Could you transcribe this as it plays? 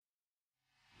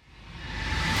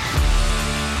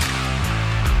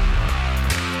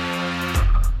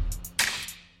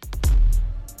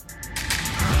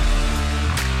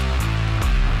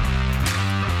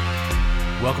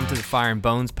Fire and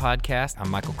Bones podcast. I'm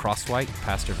Michael Crosswhite,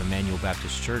 pastor of Emmanuel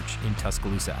Baptist Church in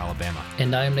Tuscaloosa, Alabama.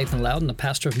 And I am Nathan Loudon, the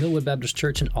pastor of Millwood Baptist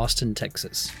Church in Austin,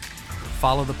 Texas.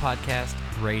 Follow the podcast,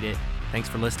 rate it. Thanks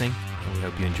for listening, and we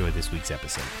hope you enjoyed this week's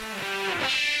episode.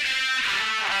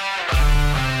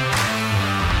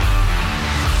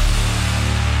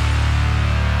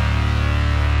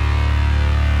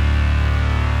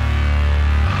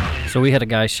 So we had a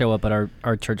guy show up at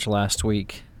our church last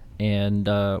week and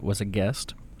was a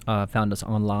guest, found us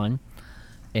online,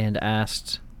 and I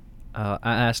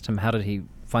asked him how did he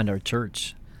find our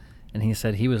church, and he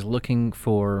said he was looking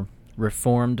for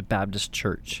Reformed Baptist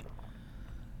Church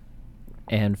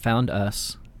and found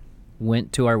us,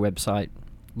 went to our website,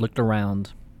 looked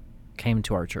around, came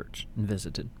to our church and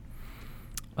visited.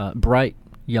 Bright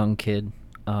young kid,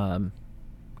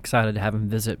 excited to have him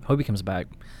visit. Hope he comes back.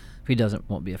 If he doesn't,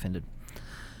 won't be offended.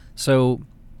 So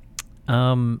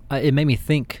it made me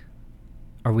think,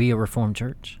 are we a Reformed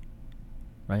church?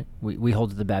 Right? We hold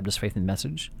to the Baptist Faith and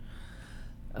Message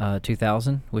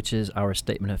 2000, which is our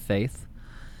statement of faith.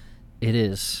 It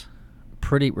is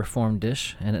pretty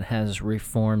Reformed-ish, and it has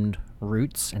Reformed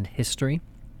roots and history,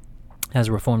 has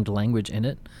Reformed language in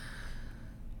it.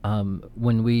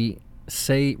 When we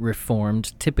say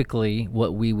Reformed, typically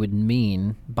what we would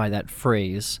mean by that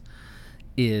phrase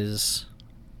is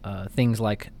things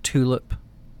like tulip,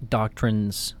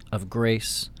 doctrines of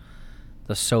grace,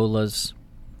 the solas.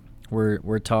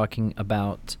 We're talking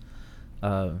about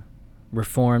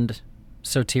Reformed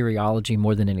soteriology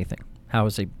more than anything. How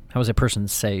is a person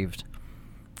saved?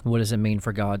 What does it mean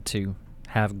for God to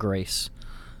have grace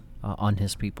on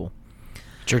His people?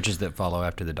 Churches that follow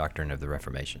after the doctrine of the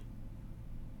Reformation.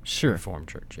 Sure. Reformed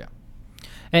church, yeah.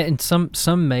 And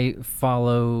some may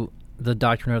follow the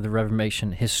doctrine of the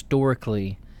Reformation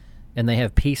historically, and they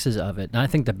have pieces of it. And I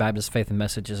think the Baptist Faith and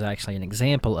Message is actually an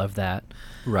example of that,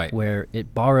 right? Where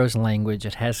it borrows language,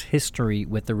 it has history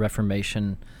with the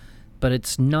Reformation, but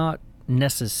it's not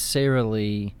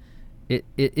necessarily. It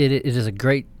is a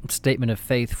great statement of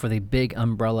faith for the big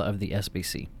umbrella of the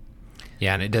SBC.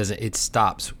 Yeah, and it doesn't. It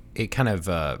stops. It kind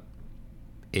of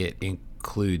it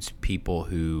includes people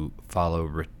who follow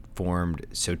Reformed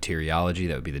soteriology.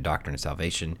 That would be the doctrine of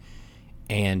salvation.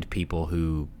 And people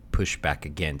who push back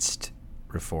against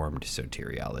Reformed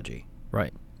soteriology.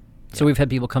 Right. So we've had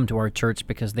people come to our church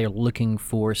because they're looking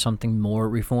for something more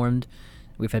Reformed.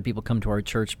 We've had people come to our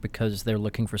church because they're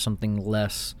looking for something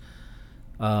less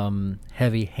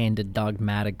heavy-handed,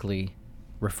 dogmatically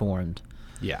Reformed.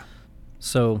 Yeah.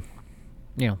 So,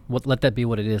 let that be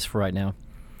what it is for right now.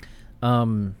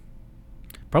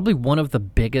 Probably one of the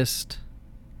biggest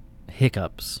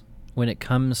hiccups when it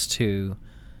comes to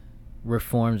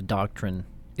Reformed doctrine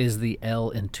is the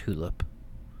L in tulip.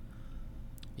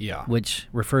 Yeah. Which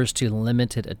refers to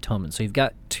limited atonement. So you've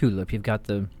got tulip, you've got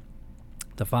the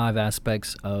five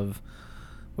aspects of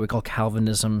what we call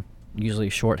Calvinism, usually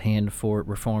shorthand for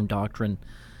Reformed doctrine.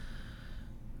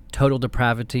 Total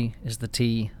depravity is the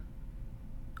T.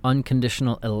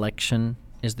 Unconditional election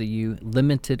is the U.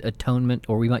 Limited atonement,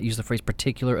 or we might use the phrase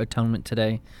particular atonement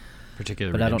today.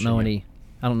 Particular, but I don't know any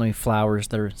flowers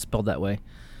that are spelled that way.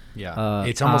 Yeah,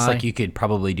 it's almost like you could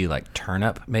probably do like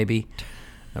turnip, maybe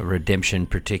a redemption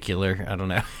particular. I don't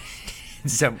know,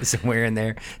 somewhere in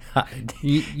there.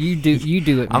 You do it.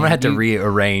 Man. I'm gonna have to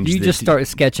rearrange. You just start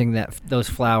sketching those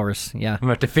flowers. Yeah, I'm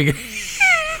gonna have to figure.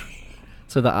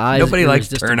 So the I nobody likes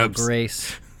just turnips.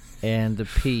 Grace, and the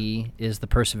P is the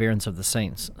perseverance of the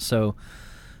saints. So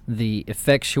the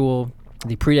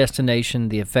predestination,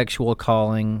 the effectual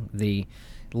calling, the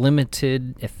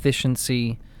limited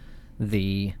efficiency,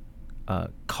 the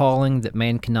calling that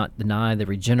man cannot deny, the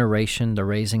regeneration, the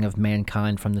raising of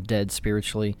mankind from the dead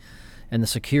spiritually, and the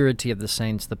security of the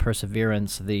saints, the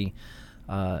perseverance, the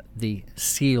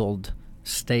sealed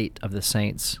state of the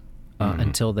saints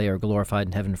until they are glorified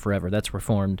in heaven forever. That's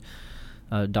Reformed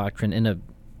doctrine in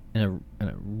a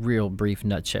real brief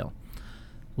nutshell.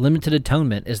 Limited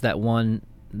atonement is that one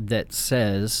that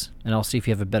says, and I'll see if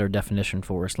you have a better definition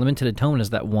for us. Limited atonement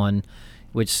is that one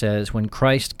which says when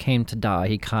Christ came to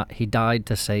die, he died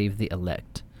to save the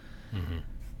elect. Mm-hmm.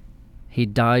 He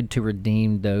died to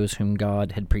redeem those whom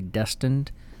God had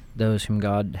predestined, those whom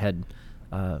God had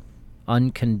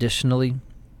unconditionally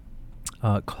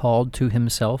called to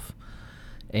Himself,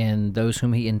 and those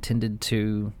whom He intended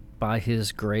to, by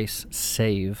His grace,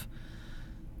 save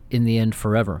in the end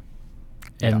forever.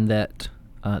 Yeah. And that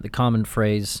the common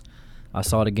phrase, I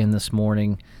saw it again this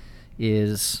morning,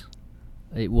 is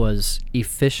it was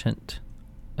efficient,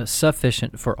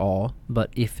 sufficient for all, but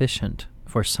efficient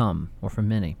for some or for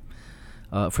many,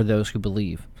 for those who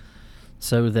believe.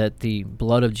 So that the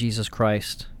blood of Jesus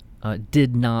Christ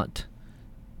did not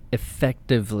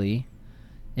effectively,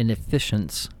 in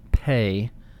efficiency,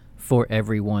 pay for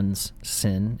everyone's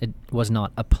sin. It was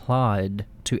not applied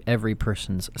to every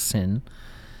person's sin.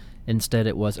 Instead,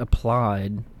 it was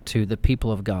applied to the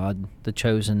people of God, the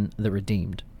chosen, the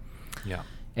redeemed. Yeah.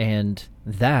 And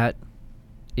that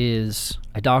is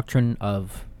a doctrine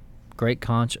of a great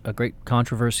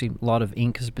controversy. A lot of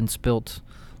ink has been spilt,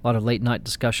 a lot of late-night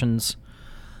discussions,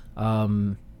 a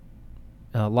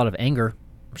lot of anger,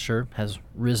 I'm sure, has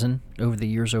risen over the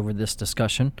years over this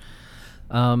discussion.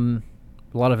 A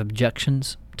lot of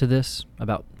objections to this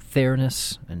about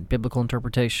fairness and biblical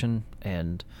interpretation,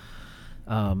 and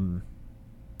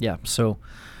so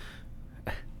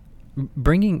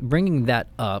bringing that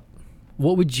up,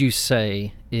 what would you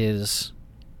say is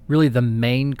really the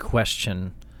main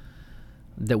question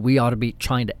that we ought to be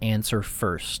trying to answer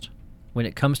first when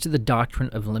it comes to the doctrine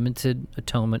of limited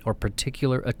atonement or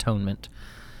particular atonement?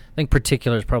 I think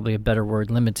particular is probably a better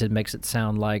word. Limited makes it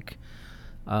sound like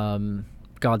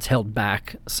God's held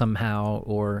back somehow,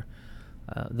 or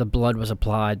the blood was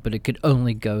applied, but it could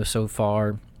only go so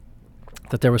far,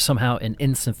 that there was somehow an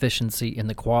insufficiency in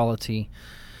the quality,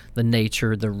 the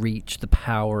nature, the reach, the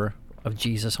power of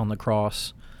Jesus on the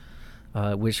cross,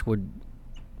 which would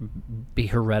be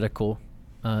heretical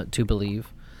to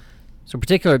believe. So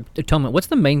particular atonement, what's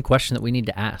the main question that we need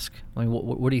to ask? I mean,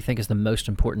 what do you think is the most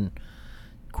important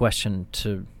question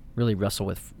to really wrestle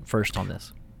with first on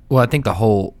this? Well, I think the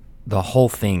whole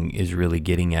thing is really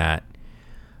getting at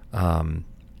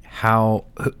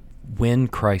when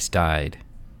Christ died,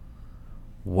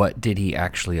 what did he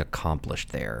actually accomplish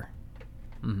there?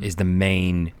 Mm-hmm. Is the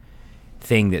main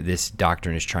thing that this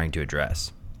doctrine is trying to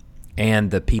address.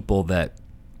 And the people that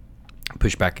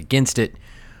push back against it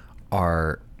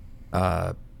are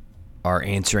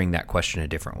answering that question a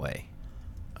different way.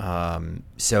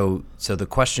 So the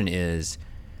question is,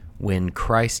 when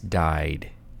Christ died,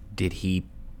 did he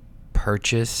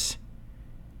purchase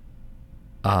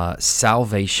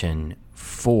salvation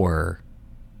for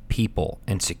people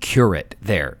and secure it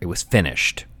there? It was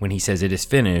finished. When he says it is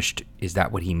finished, is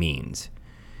that what he means?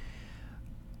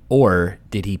 Or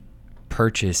did he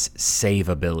purchase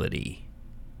savability,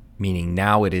 meaning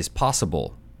now it is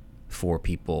possible for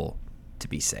people to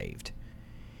be saved?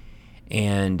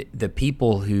 And the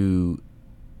people who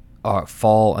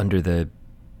fall under the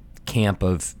camp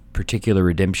of particular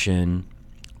redemption,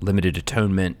 limited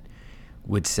atonement,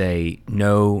 would say,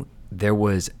 no, there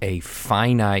was a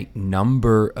finite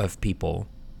number of people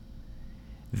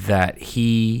that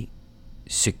he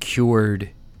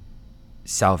secured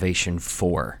salvation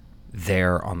for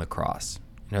there on the cross.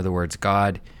 In other words,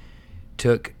 God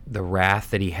took the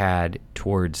wrath that he had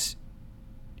towards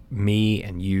me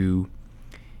and you,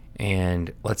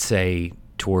 and let's say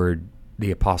toward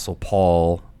the Apostle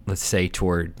Paul, let's say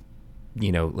toward,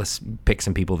 let's pick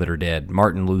some people that are dead,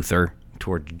 Martin Luther,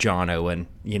 toward John Owen,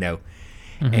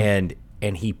 mm-hmm.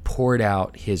 and he poured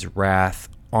out his wrath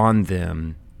on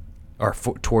them, or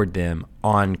toward them,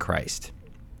 on Christ.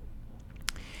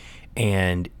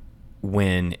 And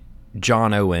when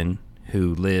John Owen,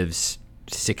 who lives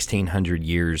 1,600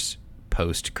 years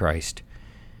post-Christ,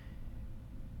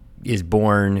 is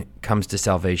born, comes to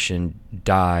salvation,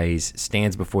 dies,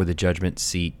 stands before the judgment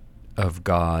seat of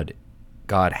God,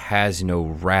 God has no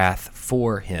wrath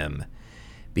for him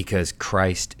because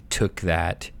Christ took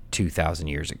that 2,000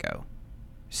 years ago.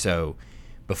 So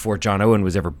before John Owen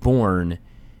was ever born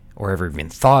or ever even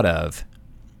thought of,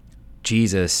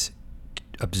 Jesus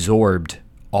absorbed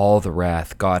all the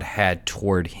wrath God had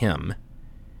toward him,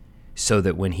 so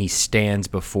that when he stands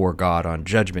before God on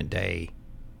Judgment Day,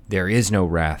 there is no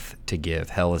wrath to give.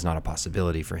 Hell is not a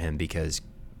possibility for him because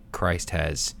Christ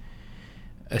has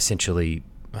essentially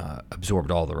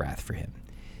absorbed all the wrath for him.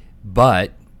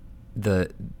 But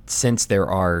since there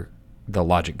are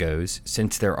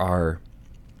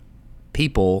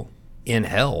people in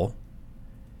hell,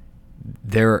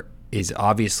 there is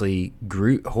obviously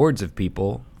hordes of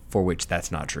people for which that's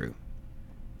not true.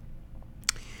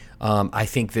 I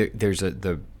think that there's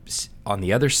on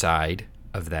the other side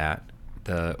of that,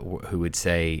 who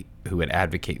would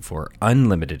advocate for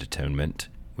unlimited atonement,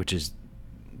 which is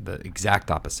the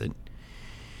exact opposite,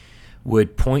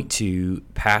 would point to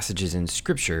passages in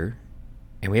Scripture,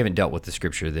 and we haven't dealt with the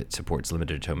Scripture that supports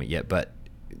limited atonement yet, but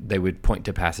they would point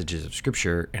to passages of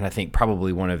Scripture, and I think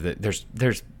probably one of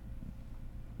there's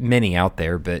many out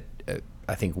there, but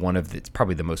I think one of it's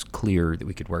probably the most clear that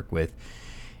we could work with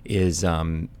is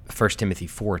 1 Timothy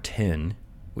 4:10,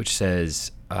 which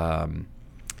says,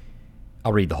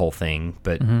 I'll read the whole thing,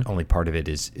 but Mhm. only part of it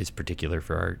is particular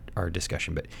for our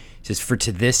discussion. But it says, "For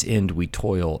to this end we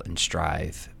toil and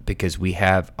strive, because we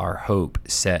have our hope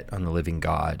set on the living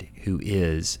God, who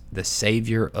is the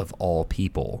Savior of all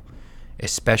people,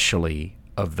 especially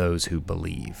of those who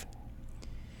believe."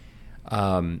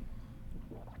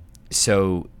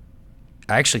 So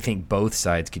I actually think both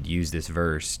sides could use this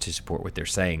verse to support what they're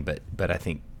saying, but I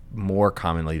think more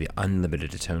commonly the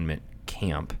unlimited atonement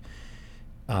camp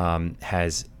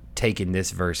has taken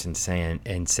this verse and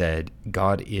said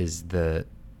God is the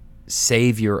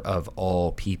Savior of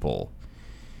all people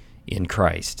in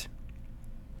Christ,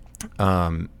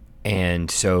 and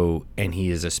He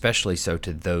is especially so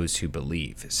to those who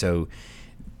believe. So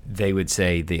they would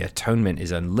say the atonement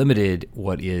is unlimited.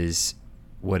 What is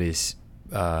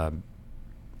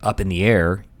up in the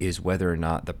air is whether or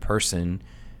not the person,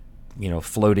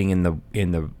 floating in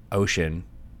the ocean,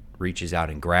 reaches out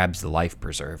and grabs the life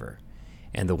preserver.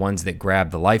 And the ones that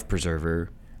grab the life preserver,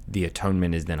 the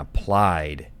atonement is then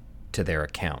applied to their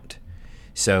account.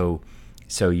 So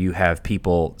you have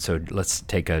people, so let's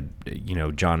take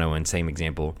John Owen, same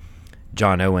example.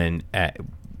 John Owen, I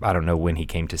don't know when he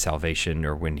came to salvation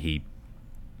or when he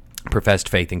professed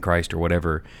faith in Christ or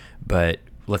whatever, but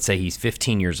let's say he's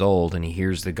 15 years old and he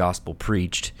hears the gospel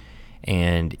preached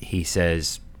and he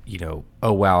says,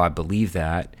 oh wow, I believe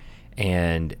that.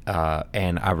 And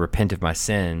I repent of my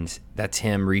sins. That's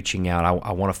him reaching out.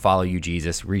 I want to follow you,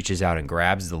 Jesus. Reaches out and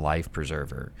grabs the life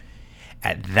preserver.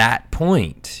 At that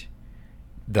point,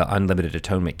 the unlimited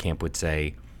atonement camp would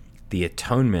say the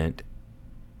atonement,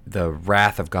 the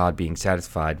wrath of God being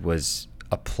satisfied, was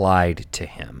applied to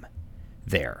him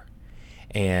there,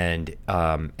 and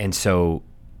so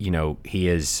he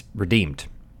is redeemed.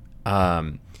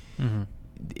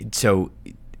 So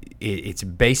it's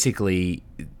basically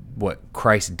what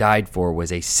Christ died for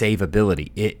was a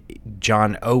savability.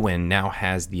 John Owen now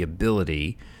has the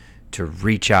ability to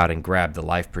reach out and grab the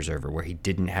life preserver where he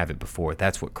didn't have it before.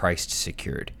 That's what Christ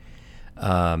secured.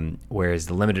 Whereas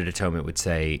the limited atonement would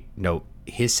say, no,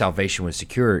 his salvation was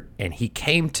secured, and he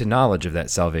came to knowledge of that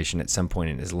salvation at some point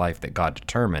in his life that God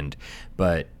determined,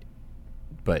 but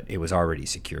it was already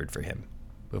secured for him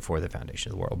before the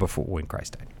foundation of the world, before when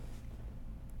Christ died.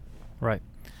 Right.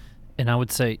 And I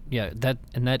would say,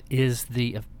 that is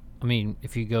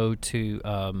if you go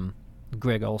to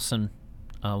Greg Olson,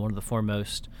 one of the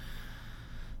foremost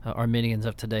Arminians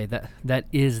of today, that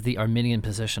is the Arminian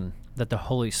position, that the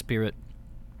Holy Spirit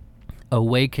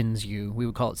awakens you, we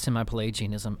would call it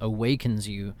semi-Pelagianism, awakens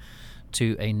you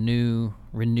to a new,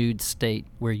 renewed state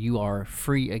where you are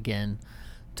free again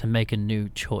to make a new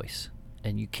choice.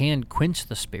 And you can quench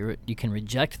the Spirit, you can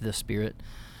reject the Spirit,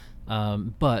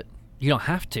 but you don't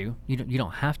have to. You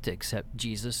don't have to accept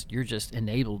Jesus. You're just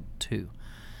enabled to.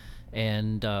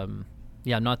 And I'm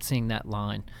not seeing that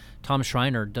line. Tom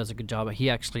Schreiner does a good job. He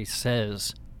actually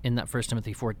says in that 1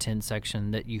 Timothy 4:10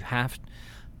 section that you have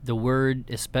the word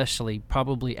especially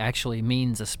probably actually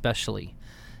means especially,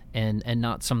 and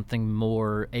not something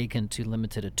more akin to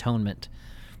limited atonement,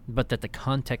 but that the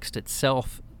context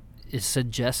itself is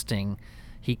suggesting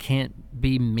he can't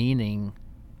be meaning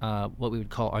what we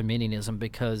would call Arminianism,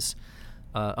 because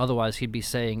otherwise he'd be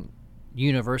saying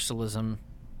universalism,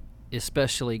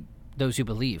 especially those who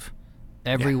believe.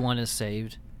 Everyone is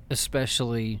saved,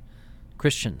 especially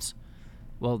Christians.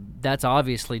 Well, that's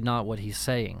obviously not what he's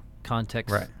saying.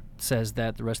 Context says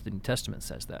that. The rest of the New Testament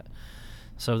says that.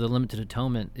 So the limited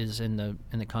atonement is in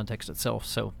the context itself.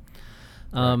 So,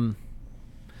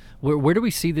 where do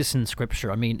we see this in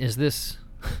Scripture? Is this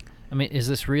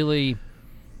really?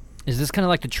 Is this kind of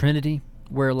like the Trinity,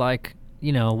 where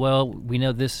we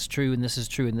know this is true and this is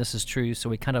true and this is true, so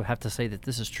we kind of have to say that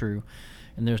this is true,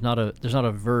 and there's not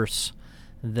a verse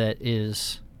that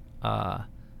is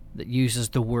that uses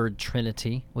the word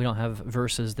Trinity. We don't have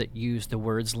verses that use the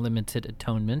words limited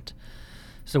atonement.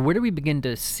 So where do we begin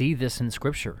to see this in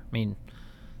Scripture?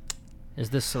 Is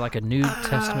this like a New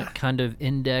Testament kind of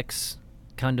index,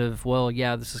 kind of,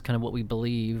 this is kind of what we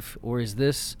believe, or is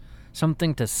this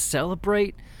something to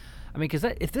celebrate? Because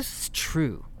if this is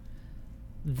true,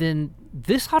 then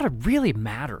this ought to really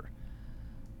matter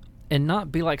and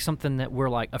not be like something that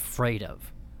we're afraid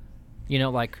of. Do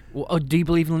you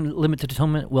believe in limited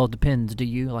atonement? Well, it depends. Do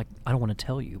you? I don't want to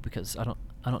tell you because I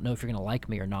don't know if you're going to like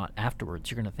me or not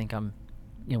afterwards. You're going to think I'm,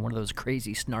 one of those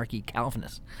crazy, snarky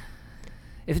Calvinists.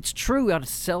 If it's true, we ought to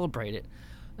celebrate it.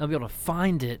 I'll be able to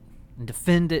find it and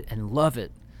defend it and love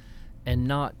it and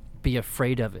not be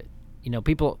afraid of it.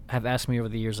 People have asked me over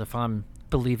the years if I'm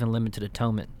believe in limited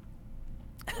atonement.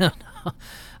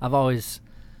 I've always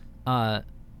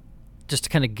just to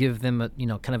kind of give them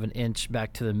kind of an inch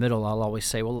back to the middle, I'll always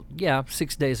say, well, yeah,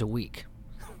 6 days a week.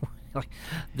 Like,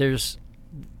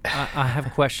 I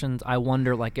have questions. I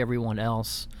wonder, like everyone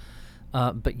else.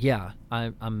 But yeah,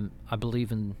 I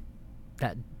believe in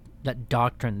that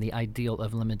doctrine, the ideal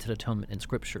of limited atonement in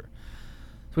Scripture.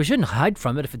 So we shouldn't hide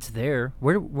from it if it's there.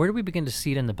 Where do we begin to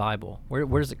see it in the Bible? Where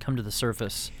does it come to the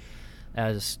surface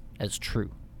as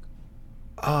true?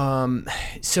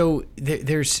 So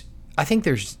there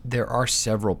are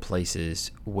several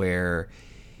places where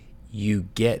you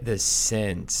get the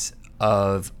sense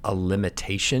of a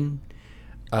limitation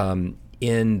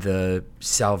in the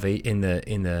salvation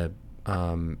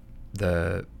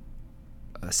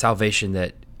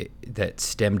that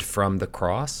stemmed from the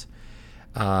cross.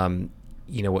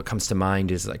 What comes to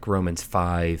mind is like Romans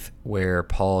 5, where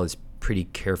Paul is pretty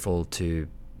careful to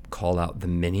call out the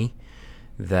many,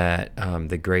 that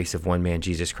the grace of one man,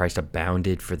 Jesus Christ,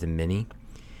 abounded for the many.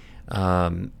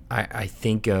 I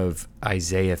think of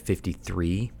Isaiah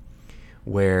 53,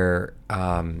 where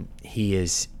he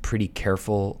is pretty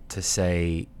careful to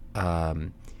say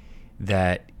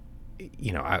that,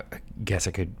 I guess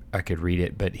I could read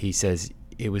it, but he says,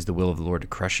 it was the will of the Lord to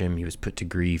crush him. He was put to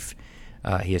grief.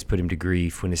 He has put him to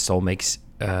grief. When his soul makes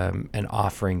an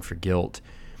offering for guilt,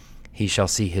 he shall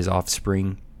see his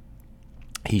offspring.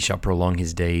 He shall prolong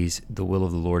his days. The will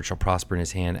of the Lord shall prosper in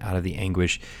his hand. Out of the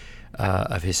anguish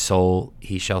of his soul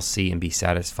he shall see and be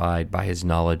satisfied. By his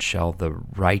knowledge shall the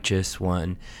righteous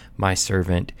one, my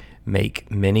servant,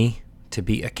 make many to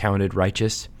be accounted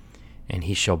righteous, and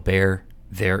he shall bear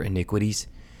their iniquities.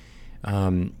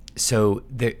 So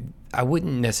I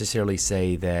wouldn't necessarily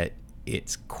say that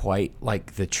it's quite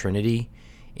like the Trinity,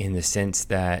 in the sense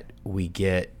that we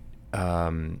get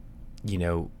that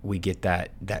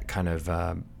kind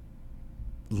of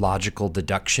logical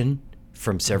deduction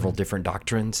from several different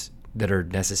doctrines that are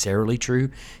necessarily true,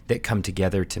 that come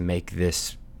together to make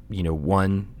this,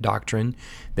 one doctrine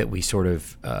that we sort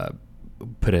of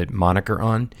put a moniker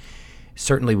on.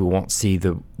 Certainly we won't see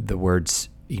the words,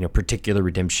 particular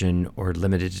redemption or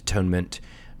limited atonement.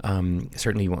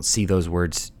 Certainly you won't see those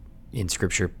words in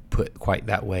Scripture put quite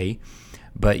that way.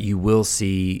 But you will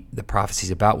see the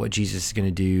prophecies about what Jesus is going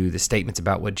to do, the statements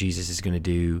about what Jesus is going to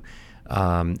do,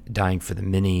 dying for the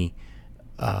many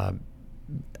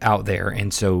out there.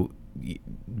 And so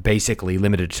basically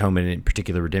limited atonement and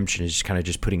particular redemption is just kind of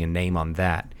just putting a name on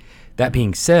that. That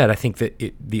being said, I think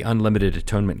that the unlimited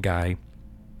atonement guy,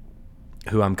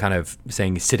 who I'm kind of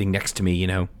saying is sitting next to me,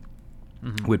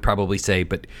 would probably say,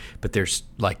 but there's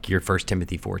like your 1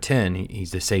 Timothy 4:10,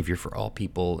 he's the Savior for all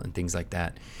people and things like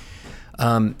that.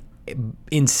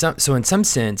 In some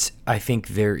sense, I think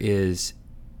there is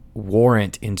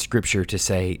warrant in Scripture to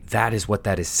say that is what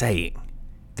that is saying,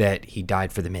 that he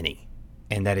died for the many,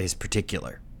 and that is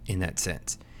particular in that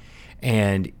sense.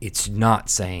 And it's not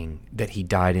saying that he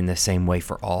died in the same way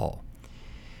for all.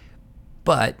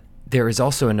 But there is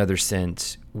also another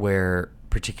sense where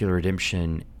particular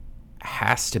redemption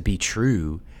has to be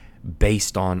true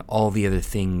based on all the other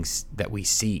things that we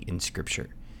see in Scripture.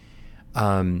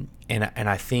 And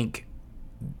I think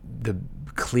the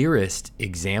clearest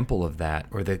example of that,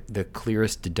 or the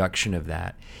clearest deduction of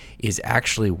that, is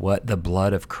actually what the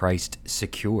blood of Christ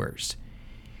secures.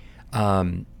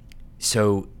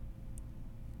 So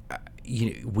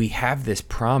we have this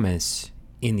promise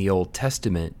in the Old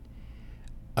Testament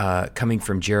coming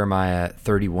from Jeremiah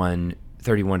 31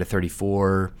 to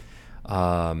 34,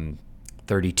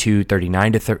 32,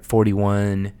 39 to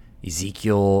 41,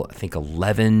 Ezekiel, I think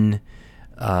 11,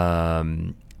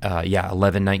 11,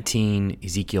 19,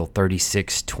 Ezekiel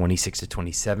 36, 26 to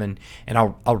 27. And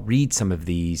I'll read some of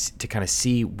these to kind of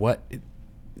see what,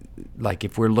 like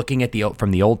if we're looking at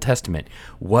from the Old Testament,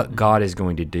 what God is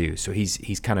going to do. So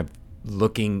he's kind of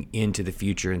looking into the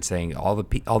future and saying all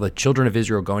the children of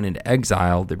Israel going into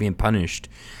exile, they're being punished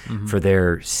for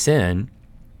their sin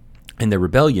and their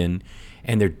rebellion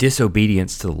and their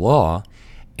disobedience to the law.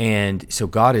 And so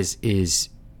God is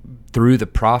through the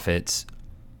prophets,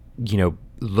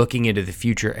 looking into the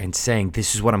future and saying,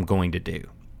 this is what I'm going to do.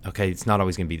 Okay, it's not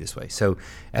always going to be this way. So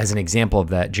as an example of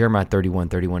that, Jeremiah 31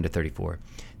 to 34,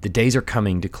 the days are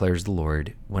coming, declares the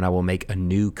Lord, when I will make a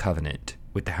new covenant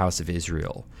with the house of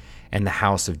Israel and the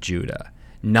house of Judah,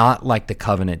 not like the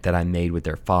covenant that I made with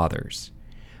their fathers,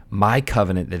 my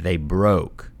covenant that they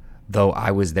broke, though I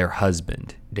was their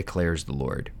husband, declares the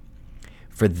Lord.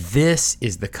 For this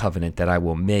is the covenant that I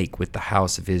will make with the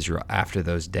house of Israel after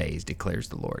those days, declares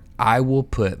the Lord. I will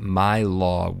put my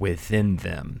law within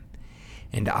them,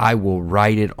 and I will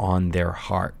write it on their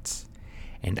hearts,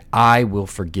 and I will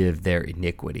forgive their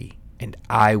iniquity, and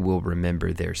I will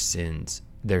remember their sins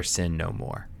their sin no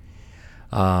more.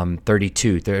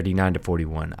 32, 39 to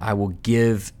 41. I will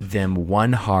give them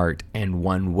one heart and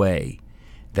one way,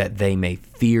 that they may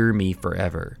fear me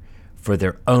forever, for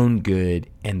their own good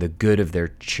and the good of their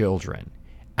children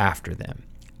after them.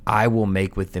 I will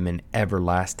make with them an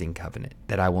everlasting covenant,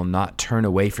 that I will not turn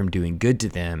away from doing good to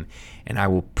them, and I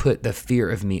will put the fear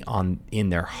of me in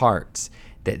their hearts,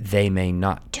 that they may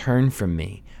not turn from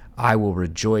me. I will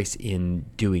rejoice in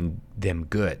doing them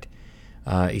good.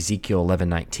 Ezekiel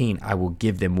 11:19, I will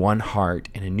give them one heart,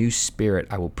 and a new spirit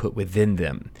I will put within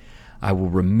them. I will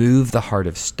remove the heart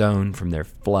of stone from their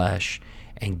flesh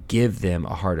and give them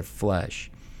a heart of flesh.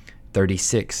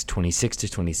 36, 26 to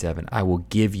 27, I will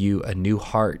give you a new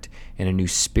heart, and a new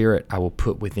spirit I will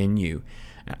put within you.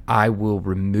 I will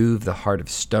remove the heart of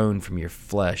stone from your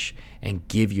flesh and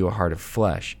give you a heart of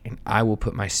flesh, and I will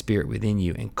put my spirit within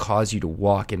you and cause you to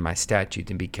walk in my statutes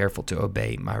and be careful to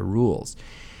obey my rules.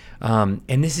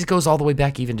 And this goes all the way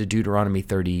back even to Deuteronomy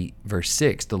 30, verse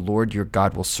 6. The Lord your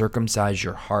God will circumcise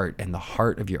your heart and the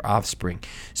heart of your offspring,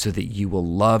 so that you will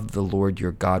love the Lord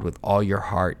your God with all your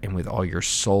heart and with all your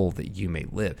soul, that you may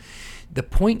live. The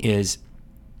point is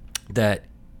that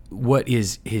what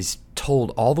is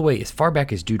told all the way as far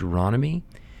back as Deuteronomy,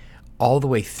 all the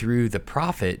way through the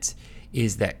prophets,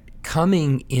 is that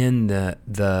coming in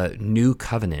the new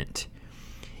covenant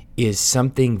is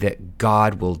something that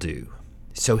God will do.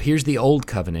 So here's the old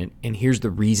covenant, and here's the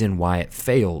reason why it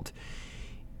failed.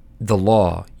 The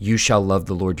law, you shall love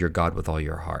the Lord your God with all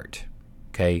your heart.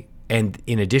 Okay? And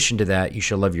in addition to that, you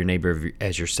shall love your neighbor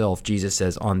as yourself. Jesus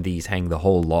says, on these hang the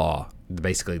whole law.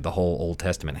 Basically, the whole Old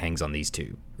Testament hangs on these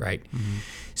two, right? Mm-hmm.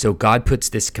 So God puts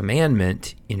this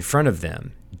commandment in front of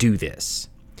them, do this,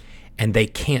 and they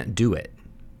can't do it.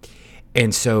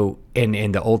 And so,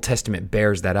 and the Old Testament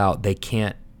bears that out. They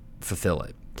can't fulfill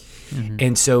it. Mm-hmm.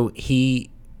 And so he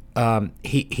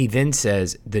then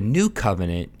says the new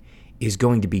covenant is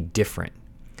going to be different.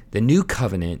 The new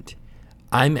covenant,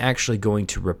 I'm actually going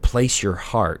to replace your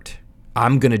heart.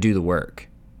 I'm going to do the work.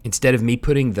 Instead of me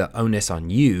putting the onus on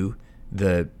you,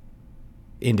 the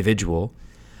individual,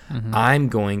 mm-hmm. I'm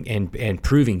going and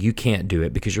proving you can't do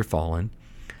it because you're fallen.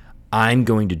 I'm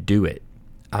going to do it.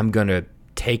 I'm going to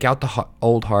take out the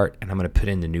old heart and I'm going to put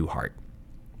in the new heart.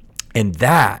 And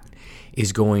that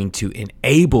is going to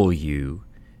enable you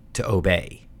to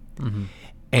obey. Mm-hmm.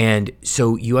 And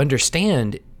so you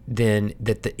understand then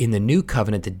that in the new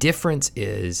covenant, the difference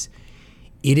is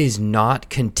it is not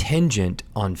contingent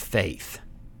on faith,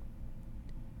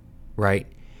 right?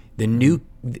 The new,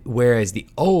 whereas the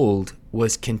old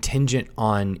was contingent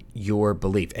on your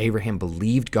belief. Abraham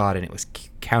believed God and it was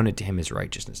counted to him as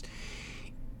righteousness.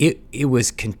 It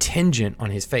was contingent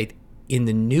on his faith. In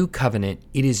the new covenant,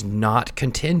 it is not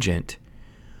contingent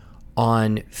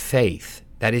on faith.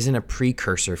 That isn't a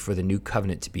precursor for the new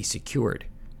covenant to be secured.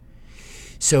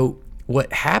 So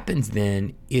what happens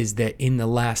then is that in the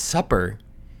Last Supper,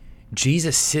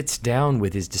 Jesus sits down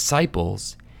with his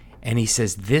disciples and he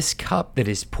says, this cup that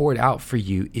is poured out for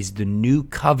you is the new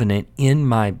covenant in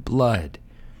my blood.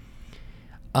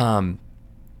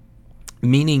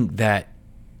 Meaning that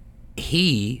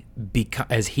he,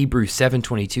 as Hebrews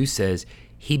 7:22 says,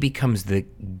 he becomes the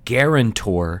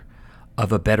guarantor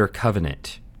of a better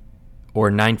covenant. Or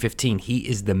 9:15, he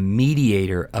is the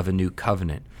mediator of a new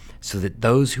covenant, so that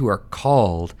those who are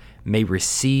called may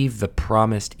receive the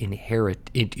promised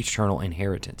eternal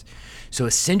inheritance. So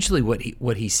essentially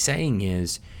what he's saying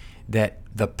is that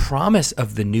the promise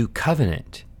of the new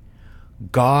covenant,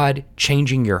 God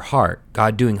changing your heart,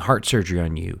 God doing heart surgery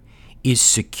on you, is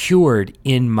secured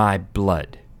in my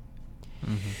blood.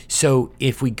 Mm-hmm. So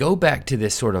if we go back to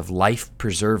this sort of life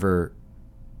preserver,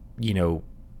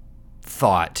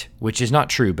 thought, which is not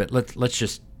true, but let's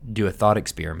just do a thought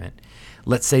experiment.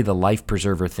 Let's say the life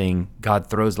preserver thing, God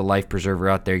throws the life preserver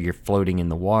out there, you're floating in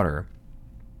the water.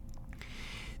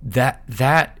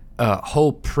 That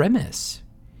whole premise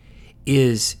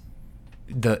is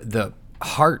the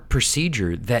heart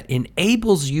procedure that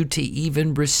enables you to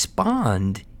even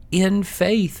respond in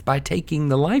faith by taking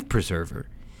the life preserver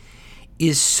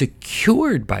is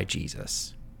secured by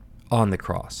Jesus on the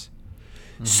cross.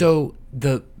 Mm-hmm. So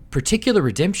the particular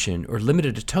redemption or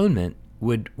limited atonement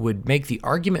would make the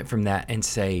argument from that and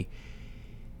say,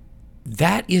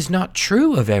 that is not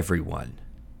true of everyone.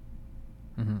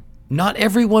 Mm-hmm. Not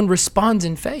everyone responds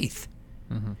in faith.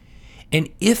 Mm-hmm. And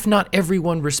if not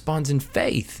everyone responds in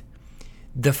faith,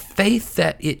 the faith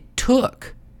that it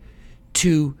took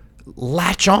to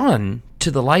latch on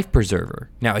to the life preserver.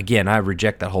 Now, again, I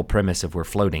reject that whole premise of we're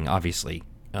floating, obviously.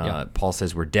 Paul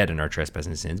says we're dead in our trespasses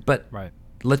and sins, but right.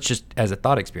 Let's just, as a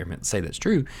thought experiment, say that's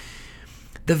true.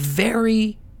 the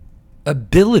very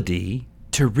ability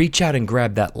to reach out and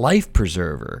grab that life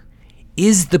preserver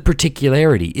is the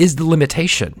particularity, is the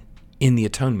limitation in the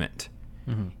atonement.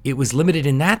 Mm-hmm. It was limited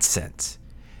in that sense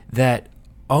that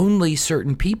only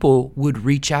certain people would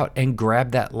reach out and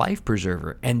grab that life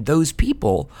preserver. And those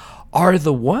people are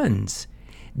the ones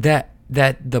that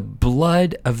the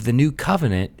blood of the new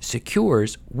covenant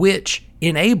secures, which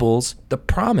enables the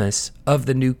promise of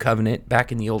the new covenant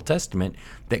back in the Old Testament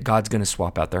that God's going to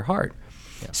swap out their heart.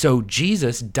 Yeah. So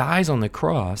Jesus dies on the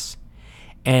cross,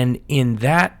 and in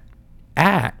that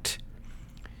act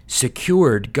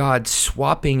secured God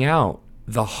swapping out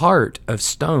the heart of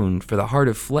stone for the heart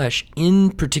of flesh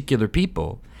in particular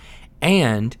people,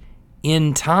 and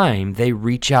in time they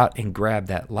reach out and grab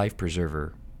that life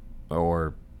preserver,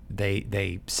 or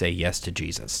they say yes to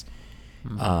Jesus,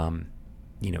 in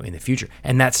the future.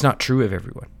 And that's not true of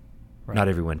everyone. Right. Not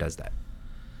everyone does that.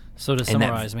 So to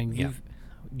summarize,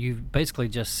 you've basically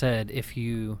just said if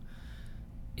you're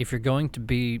going to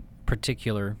be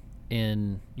particular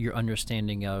in your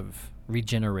understanding of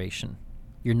regeneration,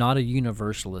 you're not a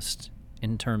universalist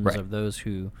in terms of those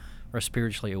who are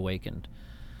spiritually awakened.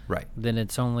 Right. Then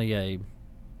it's only a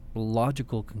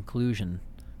logical conclusion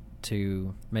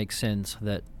to make sense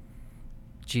that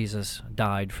Jesus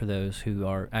died for those who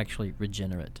are actually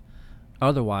regenerate.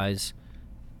 Otherwise,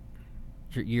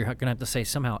 you're going to have to say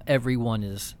somehow everyone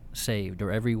is saved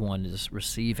or everyone is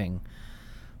receiving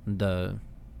the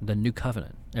new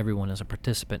covenant. Everyone is a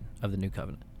participant of the new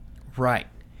covenant. Right.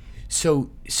 So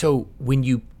when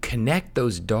you connect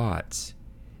those dots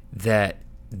that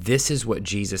this is what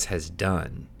Jesus has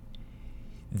done,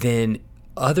 then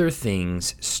other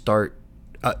things start,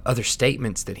 other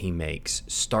statements that he makes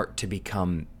start to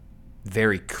become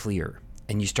very clear,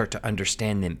 and you start to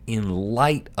understand them in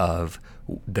light of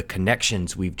the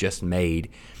connections we've just made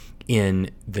in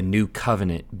the new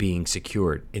covenant being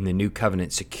secured, in the new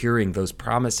covenant securing those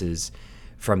promises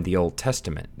from the Old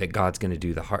Testament that God's going to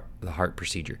do the heart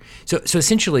procedure. So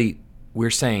essentially, we're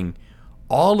saying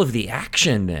all of the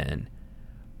action then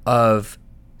of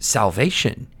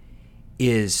salvation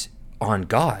is on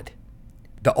God.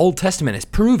 The Old Testament has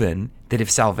proven that if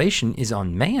salvation is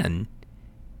on man,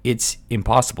 it's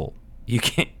impossible. You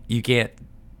can't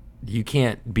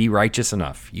be righteous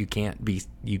enough. You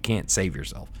can't save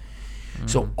yourself. Mm-hmm.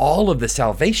 So all of the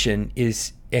salvation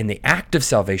is, and the act of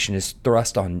salvation is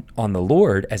thrust on the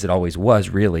Lord, as it always was,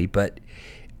 really, but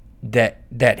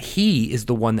that he is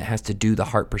the one that has to do the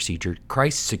heart procedure.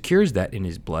 Christ secures that in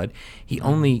his blood. He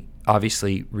only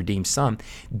obviously redeems some.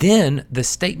 Then the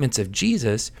statements of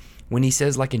Jesus, when he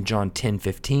says, like in John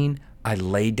 10:15, I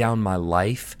lay down my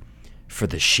life for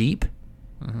the sheep.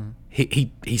 Mm-hmm.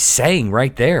 He's saying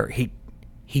right there,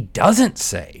 he doesn't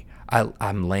say,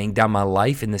 I'm laying down my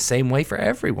life in the same way for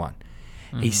everyone.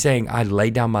 Mm-hmm. He's saying, I lay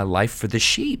down my life for the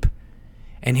sheep.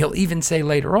 And he'll even say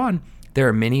later on, there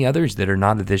are many others that are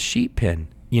not of this sheep pen,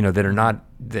 that are not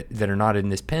that are not in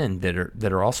this pen that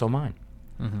are also mine.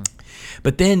 Mm-hmm.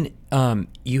 But then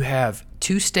you have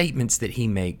two statements that he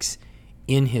makes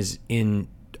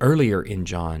earlier in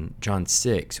John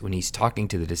 6, when he's talking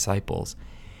to the disciples.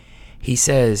 He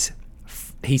says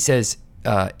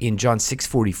in John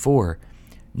 6:44,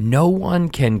 no one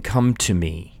can come to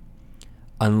me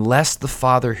unless the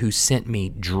Father who sent me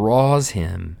draws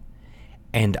him,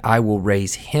 and I will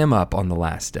raise him up on the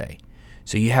last day.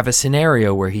 So you have a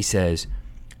scenario where he says,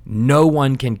 no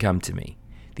one can come to me.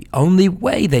 The only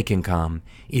way they can come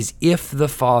is if the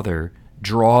Father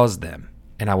draws them,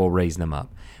 and I will raise them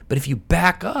up. But if you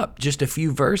back up just a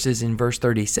few verses in verse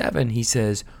 37, he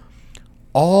says,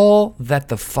 all that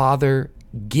the Father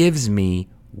gives me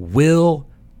will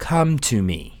come to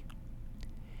me,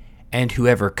 and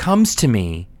whoever comes to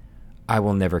me, I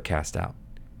will never cast out.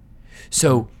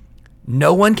 So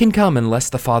no one can come unless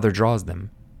the Father draws them.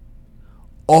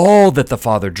 All that the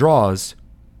Father draws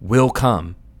will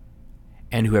come,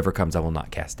 and whoever comes I will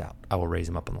not cast out. I will raise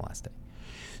him up on the last day.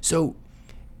 So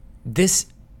this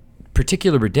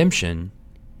particular redemption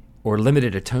or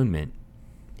limited atonement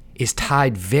is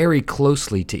tied very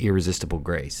closely to irresistible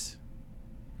grace,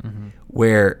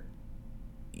 where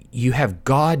you have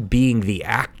God being the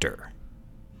actor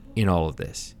in all of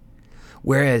this.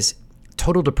 Whereas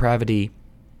total depravity,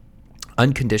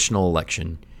 unconditional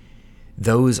election,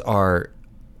 those are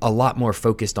a lot more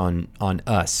focused on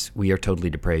us. We are totally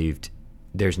depraved.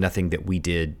 There's nothing that we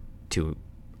did to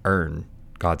earn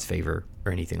God's favor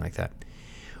or anything like that.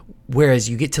 Whereas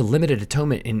you get to limited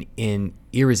atonement in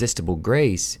irresistible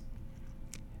grace,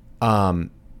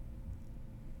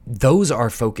 those are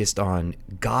focused on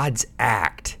God's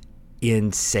act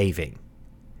in saving.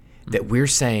 That we're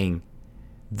saying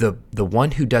the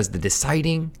one who does the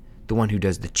deciding, the one who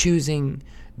does the choosing,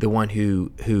 the one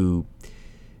who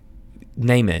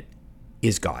name it,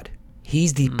 is God.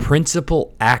 He's the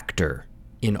principal actor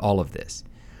in all of this.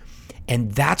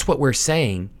 And that's what we're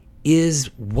saying is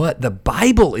what the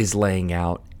Bible is laying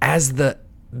out as the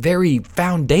very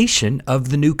foundation of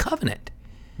the new covenant.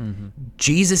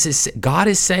 God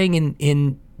is saying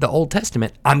in the Old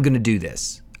Testament, I'm going to do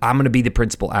this. I'm going to be the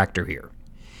principal actor here.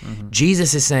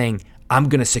 Jesus is saying, I'm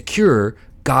going to secure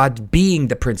God being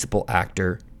the principal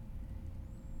actor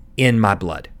in my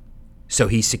blood. So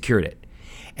he secured it.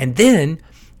 And then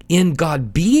in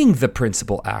God being the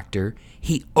principal actor,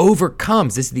 he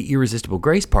overcomes, this is the irresistible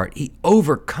grace part, he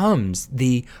overcomes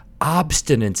the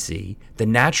obstinacy, the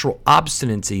natural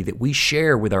obstinacy that we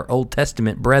share with our Old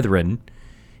Testament brethren.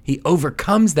 He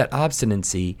overcomes that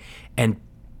obstinacy and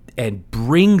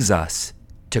brings us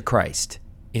to Christ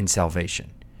in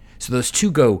salvation. So those two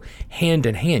go hand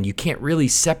in hand. You can't really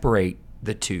separate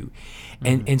the two.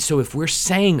 And so if we're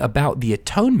saying about the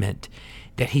atonement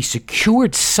that he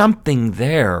secured something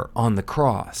there on the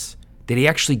cross, that he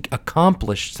actually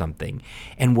accomplished something,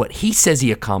 and what he says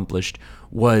he accomplished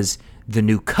was the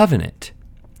new covenant,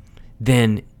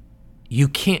 then you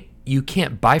can't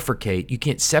bifurcate, you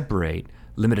can't separate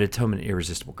limited atonement and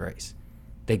irresistible grace.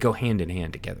 They go hand in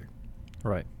hand together.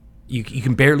 Right. You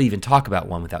can barely even talk about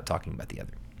one without talking about the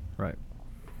other. Right.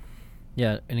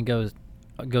 Yeah, and it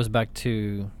goes back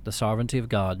to the sovereignty of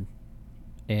God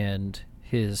and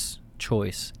his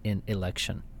choice in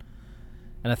election.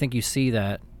 And I think you see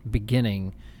that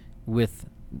beginning with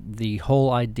the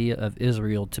whole idea of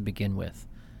Israel to begin with.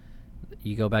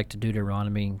 You go back to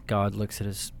Deuteronomy, God looks at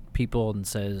his people and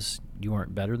says, you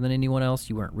weren't better than anyone else,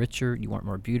 you weren't richer, you weren't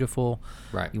more beautiful,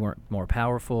 right, you weren't more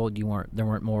powerful, there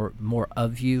weren't more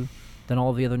of you than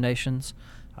all the other nations.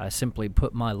 I simply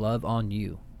put my love on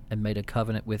you and made a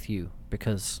covenant with you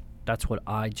because that's what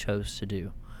I chose to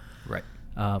do, right,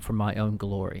 for my own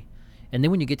glory. And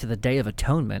then when you get to the Day of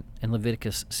Atonement in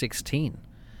Leviticus 16,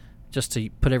 just to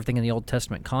put everything in the Old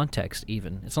Testament context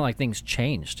even, it's not like things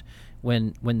changed.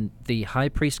 When the high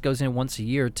priest goes in once a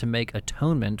year to make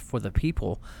atonement for the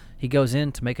people, he goes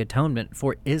in to make atonement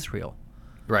for Israel.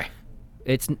 Right.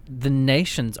 It's the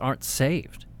nations aren't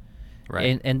saved.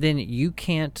 Right. And then you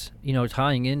can't,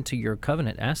 tying into your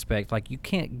covenant aspect, like you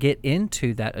can't get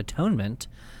into that atonement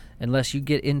unless you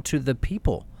get into the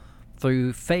people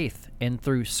through faith and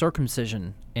through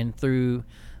circumcision and through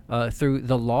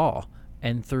the law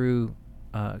and through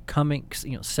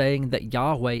saying that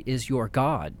Yahweh is your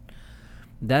God.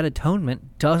 That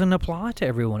atonement doesn't apply to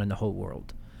everyone in the whole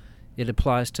world. It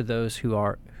applies to those who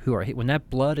are when that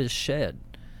blood is shed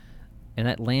and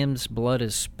that lamb's blood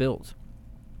is spilt.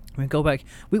 I mean, go back.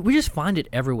 We just find it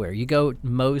everywhere. You go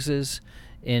Moses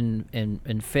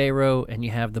in Pharaoh, and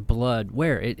you have the blood.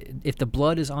 If the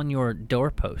blood is on your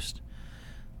doorpost,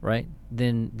 right?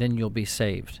 Then you'll be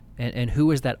saved. And who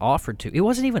is that offered to? It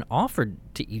wasn't even offered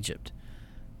to Egypt.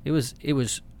 It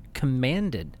was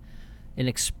commanded and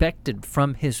expected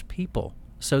from his people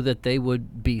so that they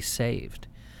would be saved.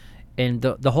 And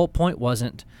the whole point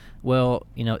wasn't,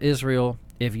 Israel,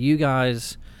 if you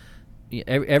guys,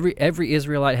 every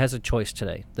Israelite has a choice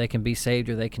today. They can be saved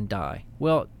or they can die.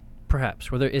 Well,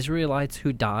 perhaps. Were there Israelites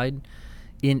who died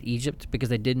in Egypt because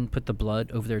they didn't put the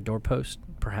blood over their doorpost?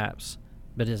 Perhaps.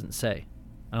 But it doesn't say.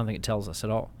 I don't think it tells us at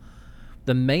all.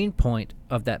 The main point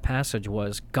of that passage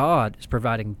was God is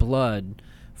providing blood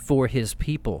for his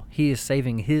people. He is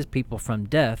saving his people from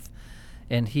death,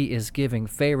 and he is giving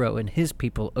Pharaoh and his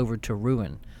people over to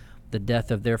ruin, the death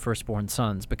of their firstborn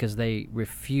sons, because they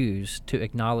refuse to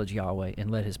acknowledge Yahweh and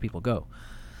let his people go.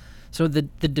 So the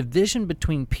division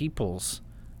between peoples,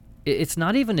 it's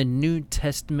not even a New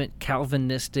Testament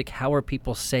Calvinistic how are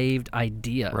people saved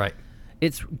idea. Right.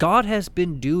 It's God has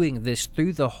been doing this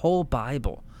through the whole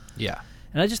Bible. Yeah.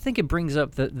 And I just think it brings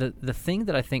up the thing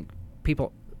that I think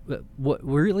people, what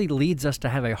really leads us to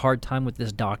have a hard time with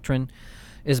this doctrine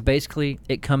is basically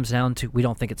it comes down to we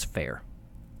don't think it's fair.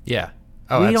 Yeah.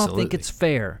 Oh, we don't think it's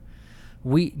fair.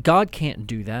 God can't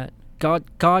do that.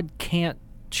 God can't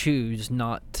choose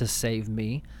not to save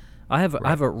me. I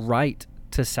have a right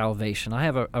to salvation. I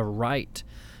have a right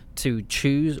to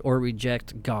choose or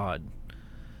reject God.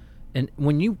 And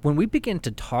when we begin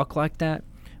to talk like that,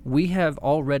 we have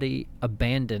already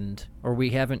abandoned, or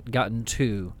we haven't gotten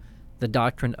to, the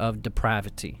doctrine of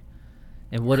depravity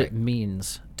and what it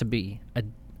means to be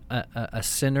a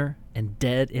sinner and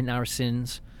dead in our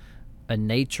sins, a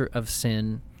nature of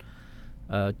sin,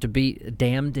 to be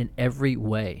damned in every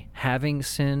way, having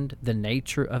sinned, the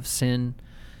nature of sin,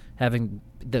 having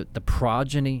the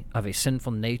progeny of a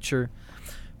sinful nature.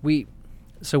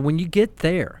 So when you get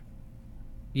there,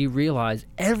 you realize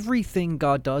everything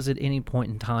God does at any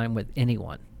point in time with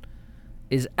anyone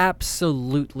is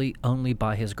absolutely only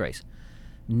by his grace.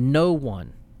 No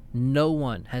one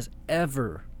has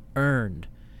ever earned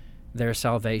their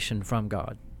salvation from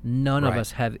God. None of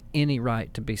us have any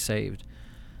right to be saved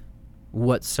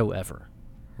whatsoever.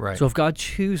 Right. So if God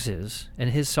chooses in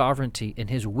his sovereignty and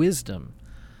his wisdom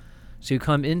to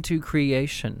come into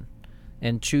creation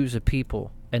and choose a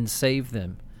people and save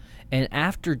them, and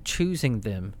after choosing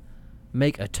them,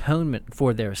 make atonement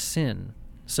for their sin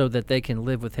so that they can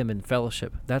live with him in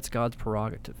fellowship, that's God's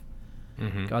prerogative.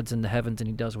 Mm-hmm. God's in the heavens and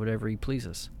he does whatever he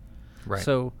pleases. Right.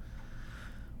 So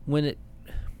when it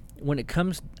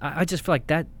comes, I just feel like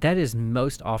that is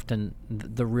most often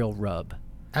the real rub.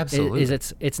 Absolutely.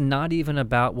 It's not even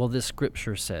about, well, this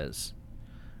scripture says,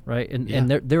 right? And Yeah. and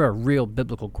there are real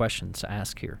biblical questions to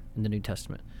ask here in the New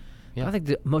Testament. Yeah. I think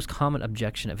the most common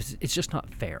objection is it's just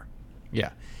not fair.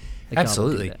 Yeah. that God would do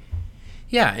Absolutely. that.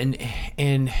 Yeah,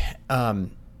 and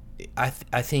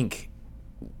I think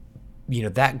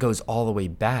that goes all the way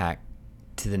back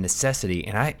to the necessity,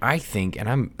 and I think,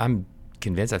 and I'm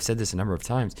convinced, I've said this a number of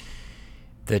times,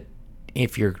 that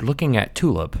if you're looking at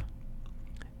tulip,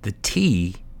 the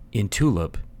T in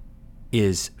tulip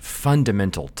is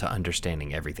fundamental to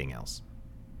understanding everything else.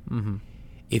 Mm-hmm.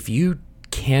 If you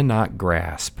cannot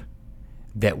grasp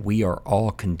that we are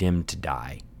all condemned to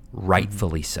die,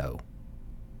 rightfully so,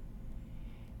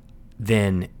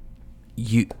 then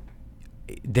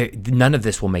none of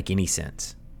this will make any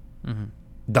sense. Mm-hmm.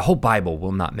 The whole Bible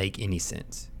will not make any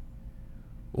sense.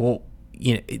 Well,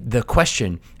 the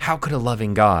question, how could a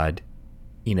loving God,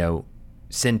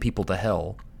 send people to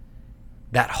hell?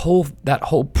 That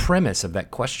whole premise of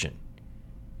that question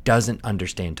doesn't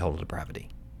understand total depravity.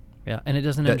 Yeah, and it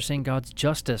doesn't understand God's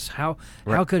justice. How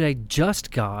could a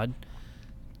just God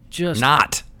just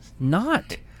not?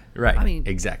 Right. I mean,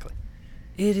 exactly.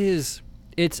 It's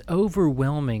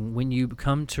overwhelming when you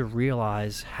come to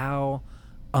realize how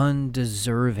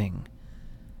undeserving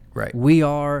we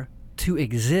are to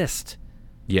exist.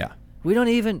 Yeah. We don't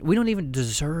even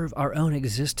deserve our own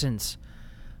existence.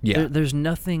 Yeah. There's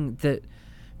nothing that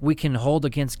we can hold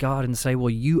against God and say, well,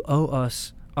 you owe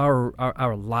us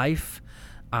our life,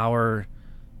 our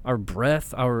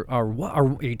breath,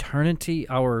 our eternity,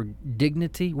 our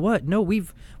dignity. What? No, we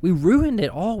ruined it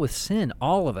all with sin,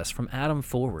 all of us from Adam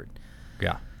forward.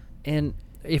 Yeah. And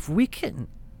if we can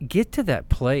get to that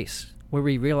place where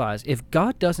we realize if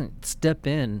God doesn't step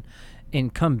in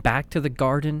and come back to the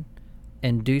garden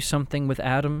and do something with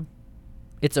Adam,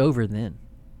 it's over then.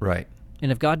 Right.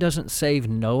 And if God doesn't save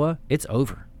Noah, it's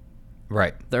over.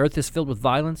 Right. The earth is filled with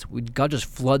violence. God just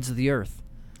floods the earth.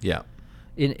 Yeah.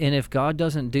 And if God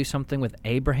doesn't do something with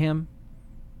Abraham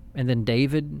and then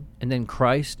David and then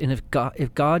Christ, and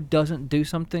if God doesn't do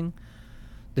something,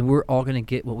 then we're all going to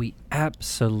get what we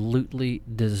absolutely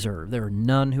deserve. There are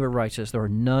none who are righteous. There are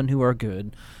none who are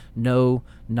good. No,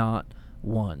 not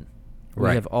one. We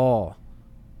Right. have all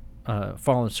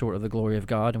fallen short of the glory of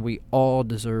God, and we all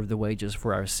deserve the wages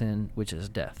for our sin, which is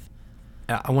death.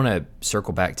 I want to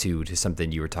circle back to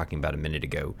something you were talking about a minute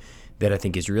ago that I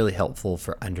think is really helpful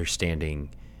for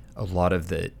understanding a lot of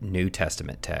the New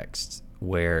Testament texts,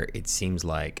 where it seems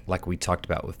like we talked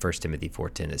about with 1 Timothy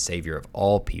 4:10, the Savior of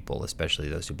all people, especially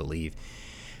those who believe,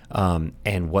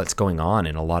 and what's going on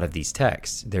in a lot of these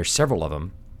texts. There's several of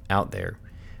them out there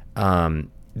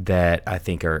that I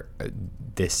think are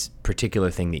this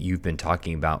particular thing that you've been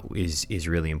talking about is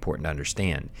really important to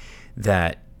understand.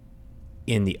 That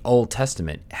in the Old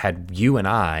Testament, had you and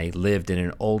I lived in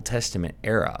an Old Testament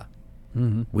era,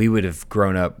 we would have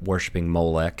grown up worshiping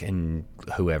Molech and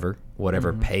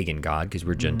whatever pagan god, because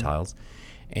we're Gentiles,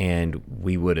 and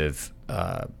we would have,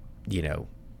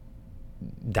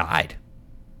 died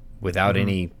without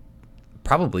any,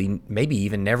 probably, maybe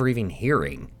even never even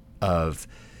hearing of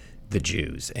the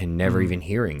Jews, and never even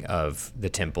hearing of the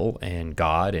temple and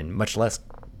God, and much less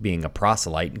being a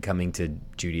proselyte and coming to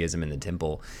Judaism and the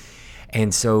temple.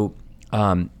 And so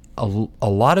a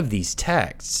lot of these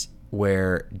texts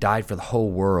where died for the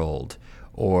whole world,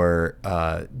 or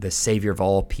the Savior of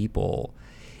all people,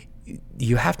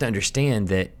 you have to understand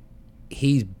that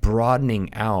he's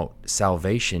broadening out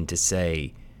salvation to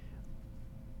say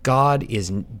God is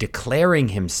declaring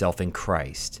himself in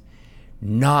Christ,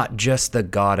 not just the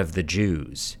God of the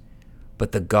Jews,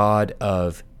 but the God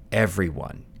of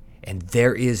everyone. And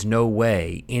there is no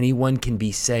way anyone can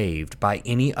be saved by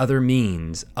any other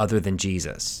means other than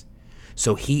Jesus.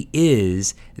 So he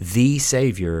is the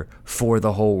Savior for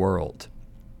the whole world,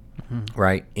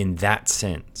 right? In that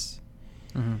sense.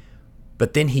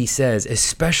 But then he says,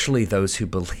 especially those who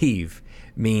believe,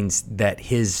 means that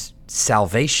his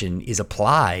salvation is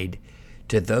applied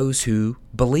to those who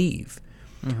believe,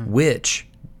 which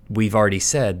we've already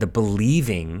said, the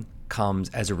believing comes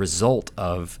as a result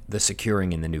of the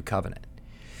securing in the new covenant.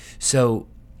 So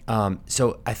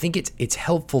I think it's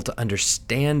helpful to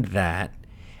understand that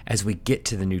as we get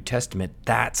to the New Testament,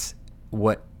 that's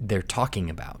what they're talking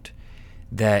about.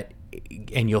 That,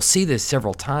 and you'll see this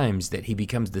several times, that he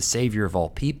becomes the Savior of all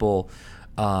people,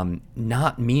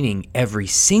 not meaning every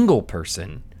single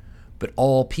person, but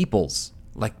all peoples,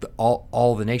 like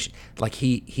all the nation. Like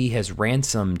he has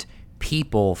ransomed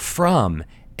people from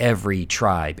every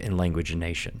tribe and language and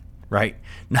nation, right?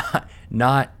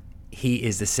 Not he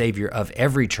is the Savior of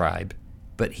every tribe,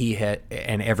 but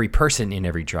and every person in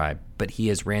every tribe, but he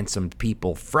has ransomed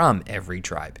people from every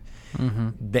tribe.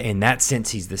 In that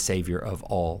sense, he's the Savior of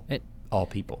all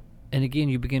people. And again,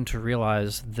 you begin to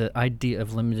realize the idea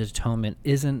of limited atonement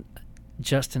isn't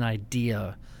just an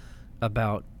idea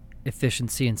about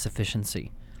efficiency and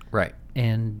sufficiency. Right.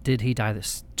 And did he die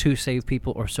to save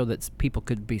people or so that people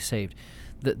could be saved?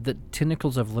 The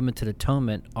tentacles of limited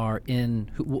atonement are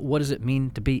in what does it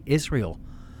mean to be Israel?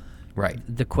 Right.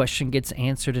 The question gets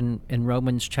answered in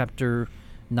Romans chapter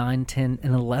 9, 10,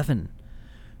 and 11.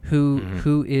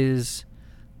 Who is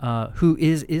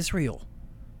Israel?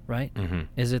 Right?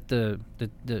 Is it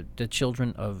the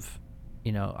children of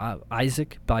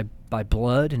Isaac by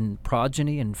blood and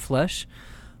progeny and flesh,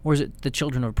 or is it the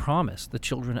children of promise, the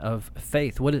children of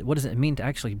faith? What does it mean to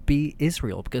actually be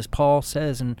Israel? Because Paul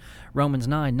says in Romans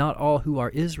 9, not all who are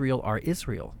Israel are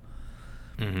Israel.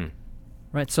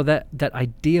 Right? So that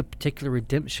idea of particular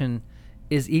redemption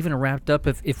is even wrapped up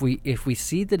if we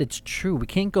see that it's true. We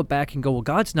can't go back and go, well,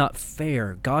 God's not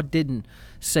fair. God didn't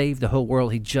save the whole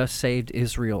world. He just saved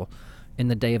Israel in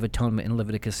the Day of Atonement in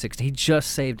Leviticus 16. He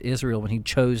just saved Israel when he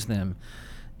chose them,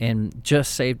 and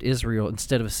just saved Israel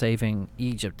instead of saving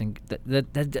Egypt. And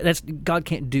that's God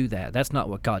can't do that. That's not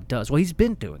what God does. Well, he's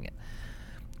been doing it.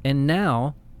 And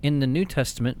now, in the New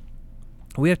Testament,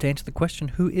 we have to answer the question,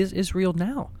 who is Israel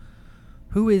now?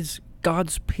 Who is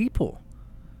God's people?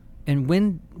 And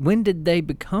when did they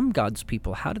become God's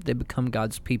people? How did they become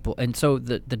God's people? And so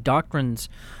the doctrines,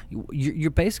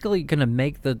 you're basically going to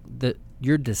make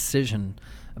your decision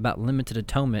about limited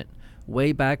atonement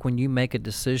way back when you make a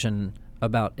decision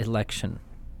about election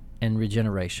and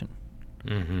regeneration.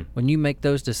 When you make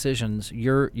those decisions,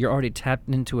 you're already tapped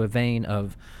into a vein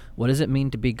of what does it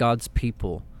mean to be God's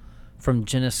people from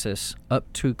Genesis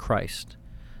up to Christ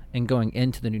and going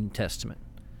into the New Testament.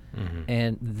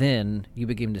 And then you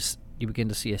begin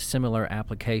to see a similar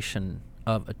application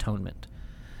of atonement.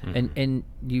 And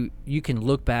you can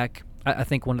look back. I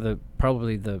think one of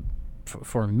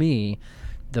for me,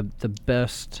 the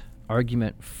best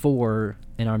argument for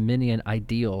an Arminian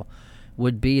ideal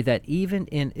would be that even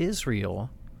in Israel,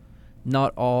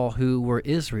 not all who were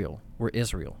Israel were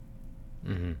Israel.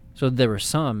 So there were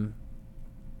some,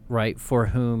 right, for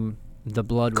whom the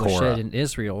blood was shed in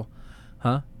Israel.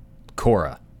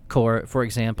 Korah, for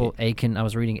example, Achan. I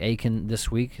was reading Achan this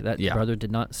week. That brother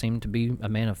did not seem to be a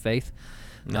man of faith.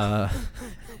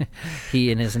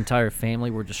 He and his entire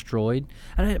family were destroyed.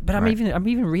 I'm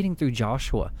even reading through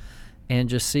Joshua, and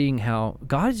just seeing how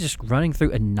God is just running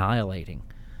through annihilating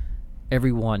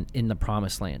everyone in the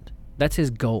Promised Land. That's his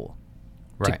goal,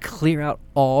 to clear out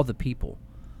all the people.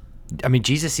 I mean,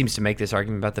 Jesus seems to make this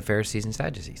argument about the Pharisees and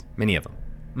Sadducees, many of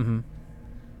them.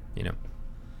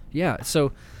 Yeah.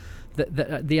 So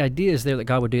the idea is there that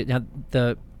God would do it. Now,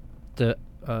 the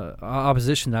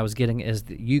opposition that I was getting is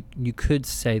that you could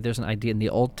say there's an idea in the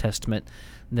Old Testament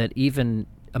that even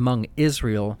among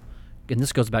Israel, and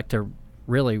this goes back to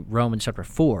really Romans chapter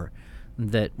 4,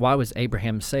 that why was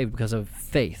Abraham saved? Because of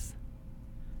faith.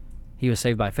 He was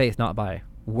saved by faith, not by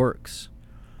works.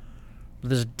 But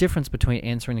there's a difference between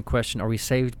answering the question, are we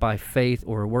saved by faith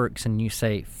or works, and you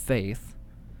say faith,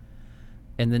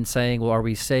 and then saying, well, are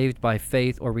we saved by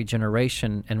faith or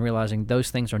regeneration, and realizing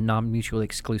those things are non-mutually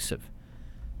exclusive.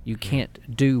 You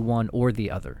can't do one or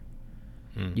the other.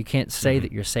 You can't say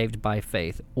that you're saved by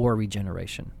faith or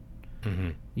regeneration.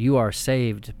 You are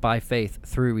saved by faith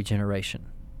through regeneration.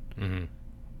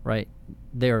 Right?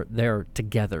 They're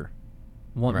together.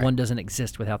 One doesn't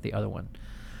exist without the other one.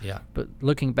 Yeah. But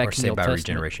looking back to the Old Testament, or saved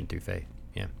by regeneration through faith.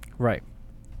 Yeah. Right.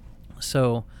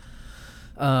 So,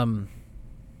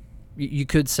 you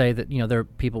could say that there are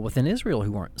people within Israel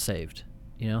who weren't saved.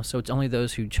 So it's only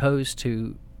those who chose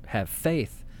to have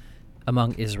faith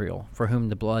among Israel for whom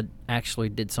the blood actually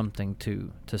did something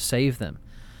to save them.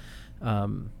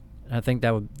 I think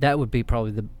that would be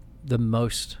probably the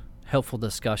most helpful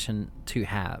discussion to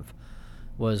have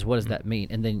was, what does that mean?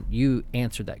 And then you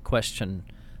answered that question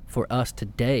for us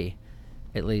today,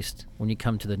 at least, when you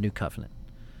come to the new covenant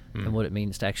and what it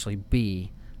means to actually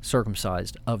be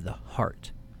circumcised of the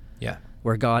heart. Yeah.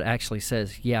 Where God actually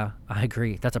says, yeah, I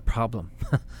agree, that's a problem.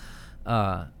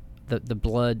 The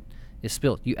blood is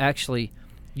spilled. You actually,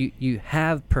 you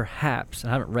have perhaps,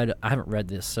 and I haven't read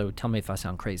this, so tell me if I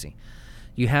sound crazy.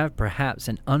 You have perhaps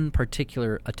an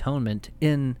unparticular atonement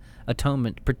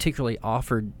particularly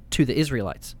offered to the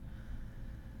Israelites,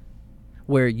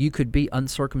 where you could be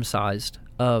uncircumcised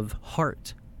of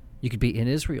heart. You could be in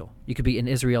Israel. You could be an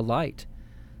Israelite,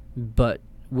 but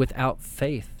without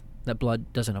faith, that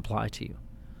blood doesn't apply to you.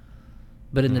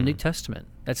 But in the New Testament,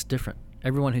 that's different.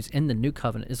 Everyone who's in the New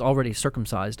Covenant is already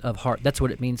circumcised of heart. That's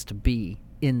what it means to be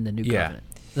in the New Covenant.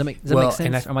 Does that make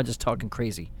sense, or am I just talking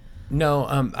crazy?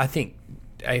 No, I think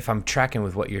if I'm tracking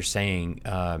with what you're saying,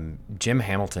 Jim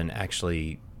Hamilton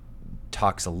actually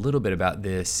talks a little bit about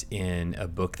this in a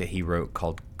book that he wrote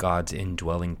called God's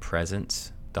Indwelling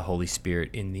Presence, the Holy Spirit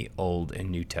in the Old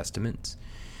and New Testaments,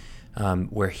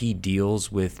 where he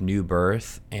deals with new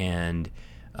birth and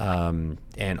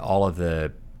all of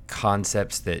the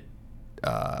concepts that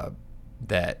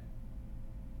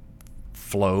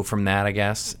flow from that, I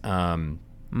guess.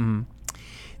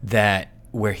 That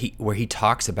where he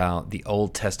talks about the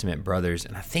Old Testament brothers,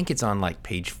 and I think it's on like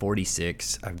page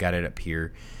 46. I've got it up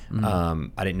here. I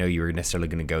didn't know you were necessarily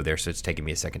going to go there, so it's taking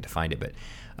me a second to find it. But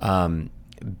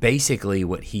basically,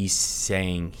 what he's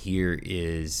saying here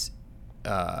is,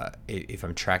 if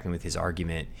I'm tracking with his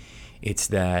argument, it's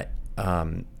that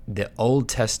the Old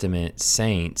Testament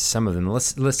saints, some of them,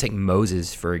 let's take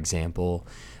Moses for example.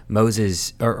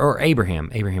 Moses or Abraham.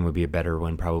 Abraham would be a better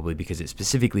one probably, because it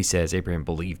specifically says Abraham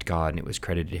believed God and it was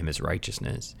credited to him as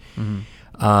righteousness.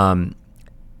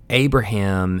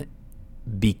 Abraham,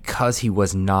 because he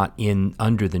was not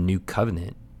under the new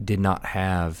covenant, did not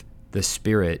have the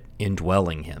Spirit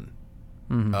indwelling him.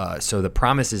 So the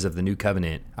promises of the new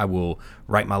covenant, I will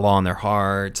write my law on their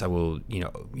hearts. I will,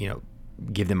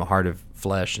 give them a heart of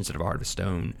flesh instead of a heart of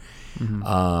stone.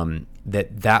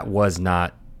 That was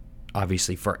not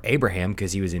obviously for Abraham,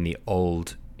 because he was under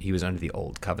the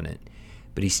old covenant,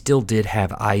 but he still did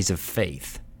have eyes of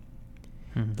faith.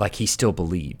 Like he still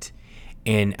believed.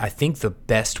 And I think the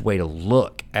best way to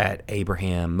look at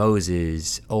Abraham,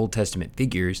 Moses, Old Testament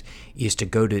figures is to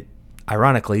go to,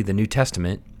 ironically, the New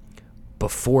Testament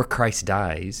before Christ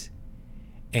dies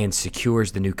and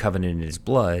secures the new covenant in his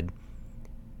blood.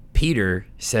 Peter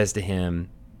says to him,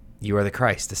 "You are the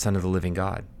Christ, the Son of the living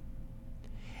God."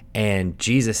 And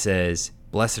Jesus says,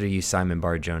 "Blessed are you, Simon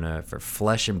Bar-Jonah, for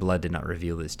flesh and blood did not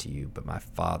reveal this to you, but my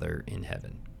Father in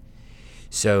heaven."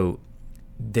 So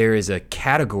there is a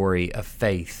category of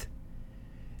faith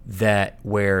that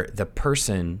where the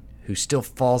person who still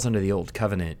falls under the old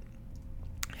covenant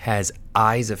has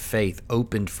eyes of faith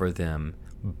opened for them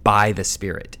by the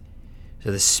Spirit.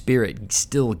 So the Spirit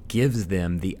still gives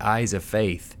them the eyes of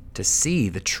faith to see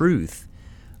the truth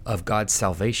of God's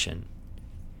salvation,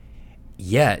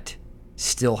 yet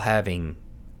still having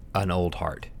an old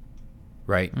heart,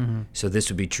 right? So this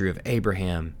would be true of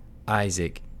Abraham,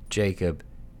 Isaac, Jacob,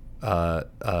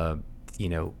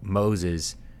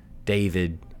 Moses,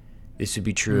 David. This would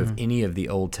be true of any of the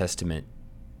Old Testament,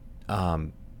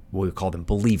 we would call them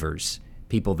believers,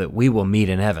 people that we will meet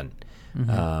in heaven,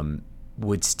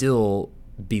 would still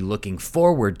be looking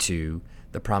forward to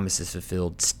the promises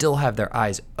fulfilled, still have their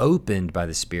eyes opened by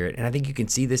the Spirit. And I think you can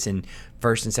see this in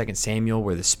 1 and 2 Samuel,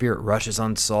 where the Spirit rushes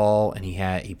on Saul and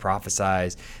he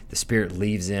prophesies. The Spirit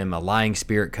leaves him. A lying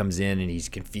spirit comes in and he's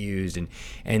confused.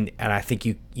 And I think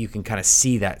you can kind of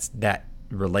see that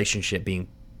relationship being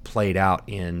played out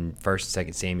in 1 and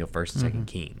 2 Samuel, 1 and 2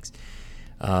 Kings,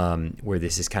 where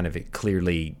this is kind of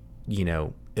clearly,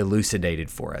 elucidated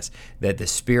for us, that the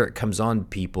Spirit comes on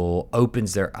people,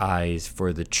 opens their eyes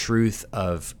for the truth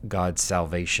of God's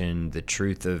salvation, the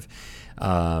truth of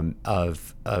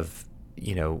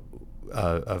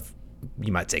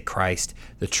you might say Christ,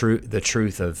 the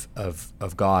truth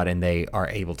of God, and they are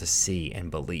able to see and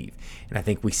believe. And I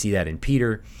think we see that in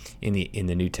Peter in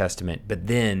the New Testament, but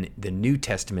then the New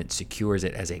Testament secures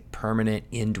it as a permanent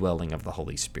indwelling of the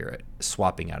Holy Spirit,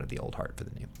 swapping out of the old heart for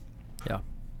the new.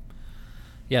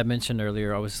 Yeah, I mentioned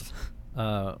earlier, I was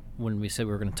when we said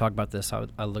we were going to talk about this,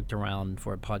 I looked around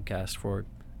for a podcast for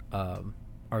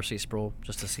R.C. Sproul,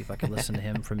 just to see if I could listen to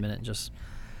him for a minute and just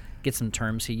get some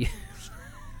terms he used.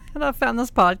 And I found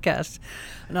this podcast,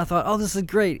 and I thought, this is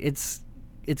great. It's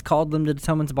called Limited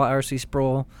Atonement by R.C.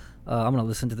 Sproul. I'm going to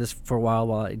listen to this for a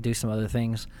while I do some other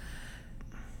things.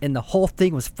 And the whole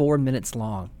thing was 4 minutes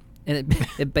long. And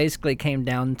it basically came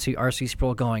down to R.C.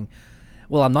 Sproul going,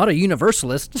 well, I'm not a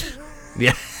universalist.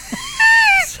 Yeah.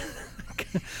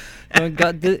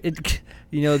 God, the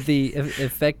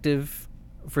effective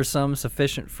for some,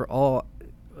 sufficient for all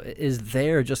is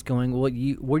there. Just going, well,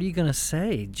 what are you going to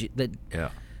say? That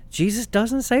Jesus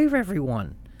doesn't save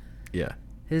everyone. Yeah.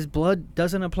 His blood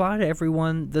doesn't apply to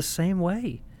everyone the same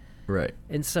way. Right.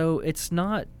 And so it's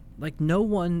not like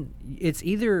it's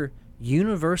either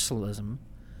universalism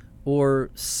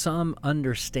or some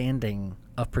understanding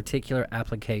of particular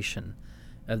application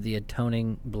of the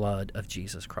atoning blood of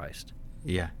Jesus Christ.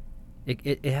 Yeah.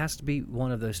 It has to be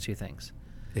one of those two things.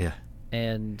 Yeah.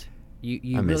 And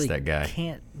you I miss really that guy.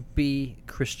 can't be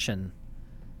Christian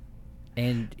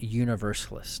and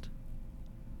universalist.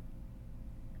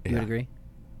 You would agree?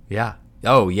 Yeah.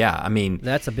 Oh, yeah. I mean,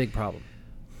 That's a big problem.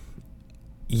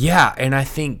 yeah, and I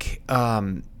think,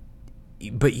 I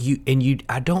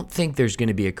don't think there's going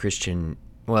to be a Christian.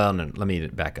 Well, no, let me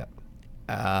back up.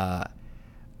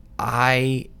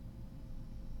 I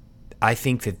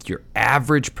think that your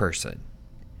average person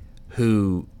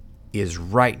who is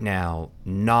right now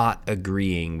not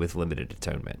agreeing with limited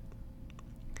atonement,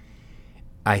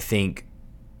 I think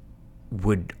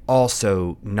would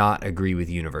also not agree with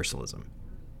universalism.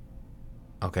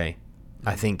 Okay?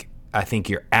 I think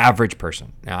your average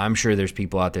person. Now, I'm sure there's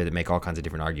people out there that make all kinds of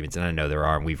different arguments, and I know there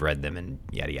are, and we've read them and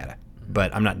yada yada.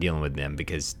 But I'm not dealing with them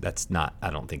because that's not,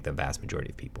 I don't think, the vast majority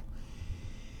of people.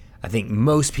 I think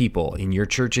most people in your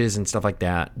churches and stuff like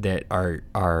that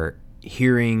are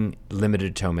hearing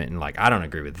limited atonement and like, I don't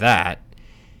agree with that.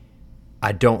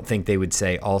 I don't think they would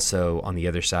say also on the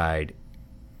other side,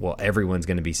 well, everyone's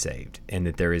going to be saved and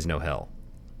that there is no hell.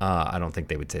 I don't think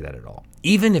they would say that at all.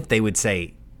 Even if they would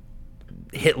say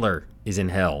Hitler is in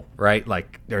hell, right?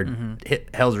 Like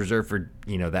hell's reserved for,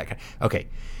 that kind. Okay.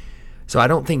 So I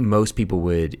don't think most people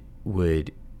would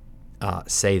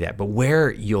say that. But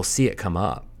where you'll see it come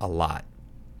up a lot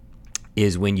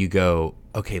is when you go,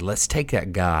 okay, let's take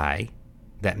that guy,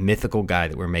 that mythical guy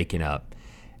that we're making up,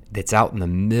 that's out in the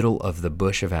middle of the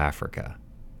bush of Africa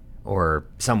or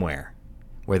somewhere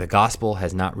where the gospel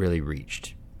has not really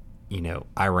reached,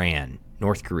 Iran,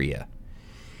 North Korea,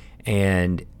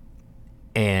 and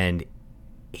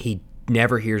he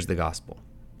never hears the gospel,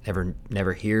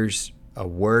 never hears a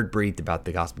word breathed about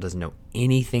the gospel, doesn't know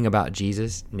anything about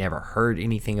Jesus, never heard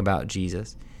anything about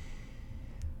Jesus.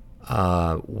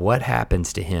 What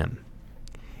happens to him?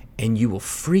 And you will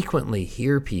frequently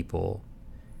hear people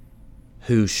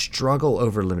who struggle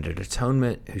over limited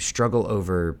atonement, who struggle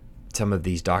over some of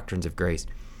these doctrines of grace,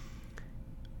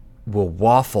 will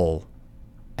waffle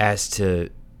as to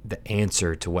the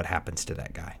answer to what happens to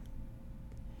that guy.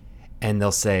 And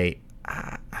they'll say,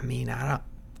 I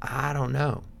don't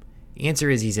know. The answer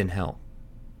is he's in hell.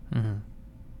 Mm-hmm.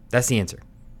 That's the answer.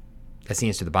 That's the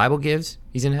answer the Bible gives.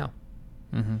 He's in hell.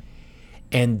 Mm-hmm.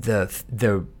 And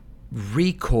the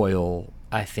recoil,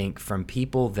 I think, from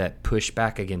people that push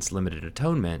back against limited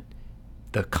atonement,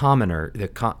 the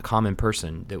common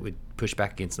person that would push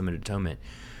back against limited atonement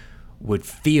would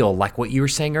feel like what you were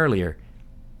saying earlier.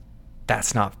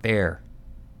 That's not fair.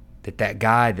 That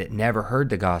guy that never heard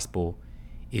the gospel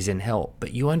is in hell.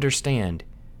 But you understand,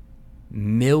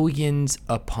 millions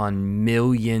upon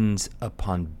millions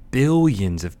upon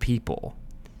billions of people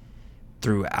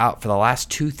throughout for the last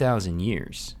 2,000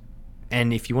 years,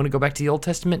 and if you want to go back to the Old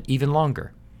Testament, even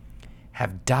longer,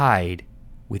 have died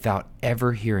without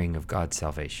ever hearing of God's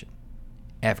salvation.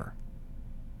 Ever.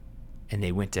 And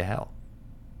they went to hell.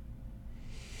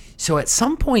 So at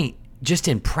some point, just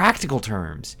in practical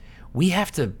terms, we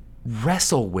have to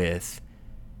wrestle with,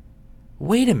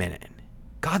 wait a minute,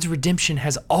 God's redemption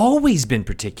has always been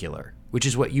particular, which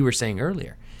is what you were saying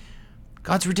earlier.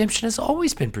 God's redemption has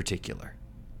always been particular.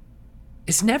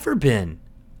 It's never been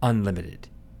unlimited.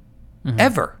 Mm-hmm.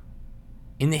 Ever.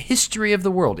 In the history of the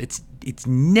world, it's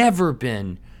never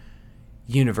been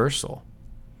universal.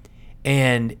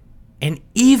 And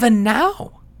even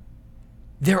now,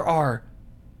 there are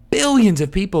billions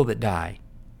of people that die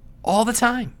all the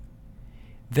time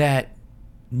that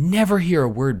never hear a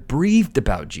word breathed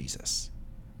about Jesus.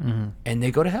 Mm-hmm. And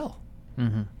they go to hell.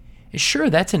 Mm-hmm. And sure,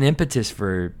 that's an impetus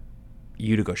for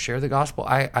you to go share the gospel.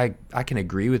 I can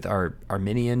agree with our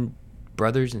Arminian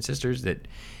brothers and sisters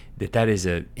that is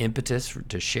an impetus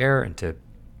to share and to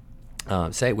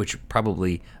say, which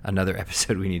probably another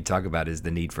episode we need to talk about is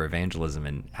the need for evangelism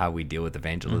and how we deal with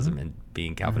evangelism and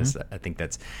being Calvinist. I think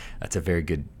that's a very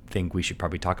good thing we should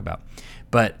probably talk about.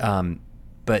 But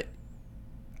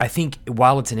I think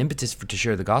while it's an impetus to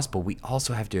share the gospel, we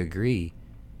also have to agree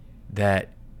that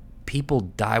people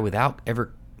die without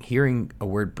ever hearing a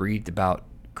word breathed about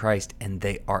Christ, and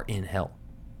they are in hell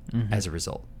as a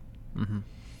result.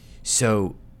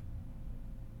 So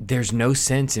there's no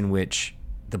sense in which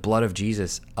the blood of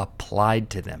Jesus applied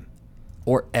to them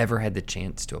or ever had the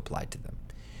chance to apply to them.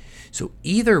 So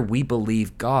either we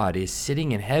believe God is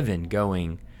sitting in heaven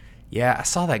going, yeah, I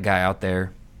saw that guy out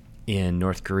there in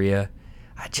North Korea.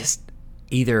 I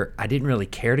didn't really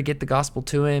care to get the gospel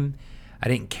to him. I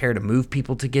didn't care to move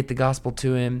people to get the gospel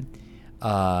to him.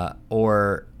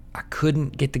 Or I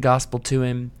couldn't get the gospel to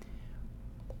him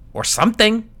or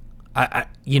something. At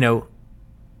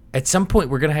some point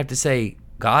we're going to have to say,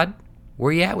 God, where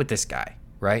are you at with this guy?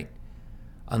 Right?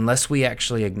 Unless we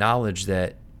actually acknowledge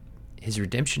that his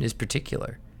redemption is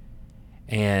particular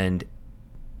and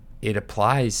it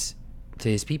applies to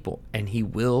his people, and he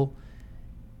will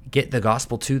get the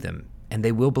gospel to them and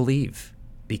they will believe,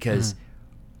 because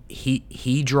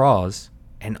he draws,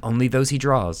 and only those he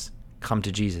draws come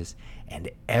to Jesus,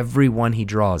 and everyone he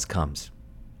draws comes.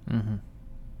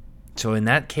 So in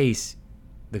that case,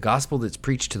 the gospel that's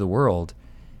preached to the world,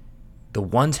 the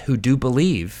ones who do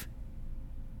believe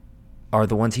are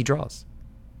the ones he draws.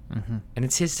 And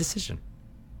it's his decision.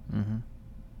 And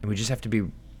we just have to be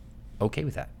okay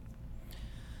with that.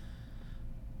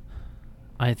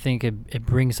 I think it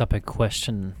brings up a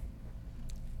question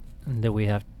that we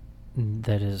have,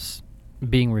 that is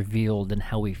being revealed, and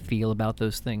how we feel about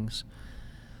those things.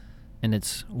 And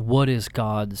it's, what is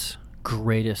God's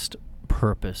greatest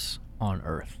purpose on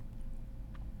earth?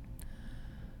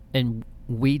 And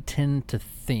we tend to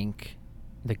think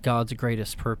that God's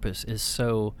greatest purpose is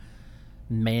so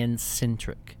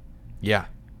man-centric. Yeah.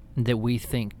 That we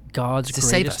think God's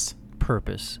greatest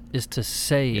purpose is to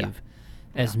save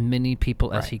as many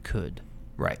people as he could.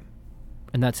 Right.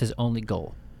 And that's his only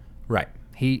goal. Right.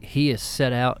 He has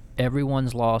set out,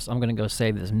 everyone's lost, I'm going to go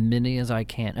save as many as I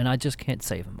can, and I just can't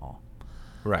save them all.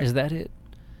 Right. Is that it?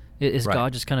 Is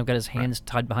God just kind of got his hands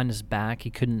tied behind his back? He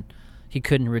couldn't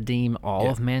redeem all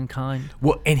of mankind?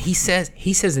 Well, and he says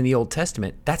in the Old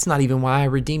Testament, that's not even why I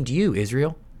redeemed you,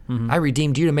 Israel. I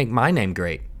redeemed you to make my name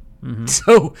great.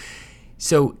 So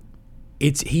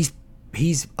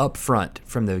he's up front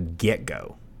from the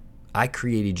get-go. I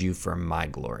created you for my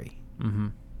glory,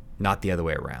 not the other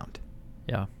way around.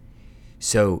 Yeah.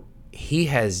 So he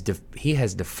has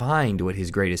defined what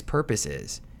his greatest purpose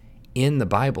is in the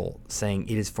Bible, saying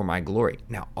it is for my glory.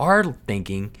 Now, our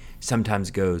thinking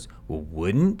sometimes goes, well,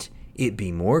 wouldn't it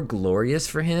be more glorious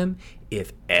for him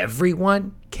if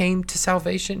everyone came to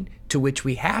salvation? To which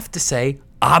we have to say,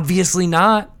 obviously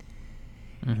not.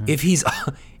 If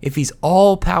he's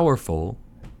all powerful,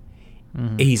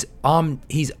 he's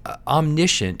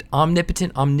omniscient,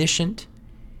 omnipotent, omniscient,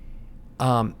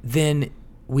 then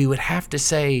we would have to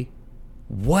say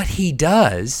what he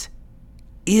does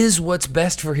is what's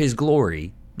best for his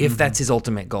glory, if that's his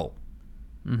ultimate goal.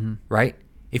 Right?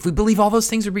 If we believe all those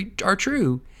things are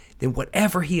true, then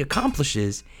whatever he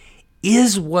accomplishes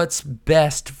is what's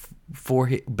best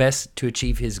to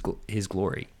achieve his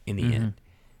glory in the end,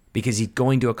 because he's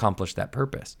going to accomplish that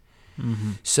purpose.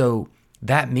 So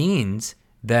that means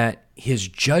that his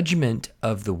judgment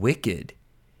of the wicked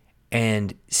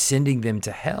and sending them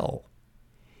to hell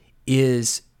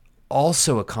is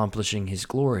also accomplishing his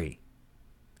glory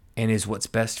and is what's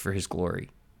best for his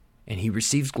glory. And he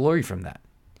receives glory from that.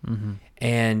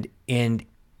 And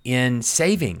in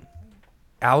saving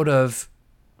out of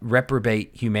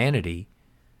reprobate humanity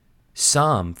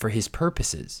some for his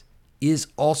purposes is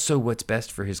also what's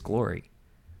best for his glory.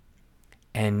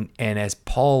 And as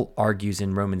Paul argues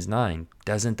in Romans 9,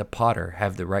 doesn't the potter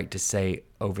have the right to say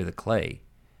over the clay,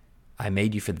 I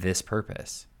made you for this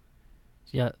purpose?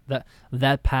 Yeah,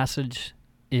 that passage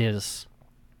is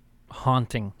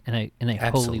haunting in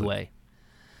a holy way.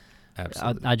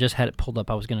 Absolutely. I just had it pulled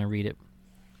up. I was going to read it.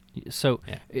 So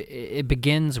it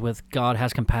begins with, God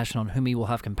has compassion on whom he will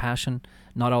have compassion.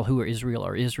 Not all who are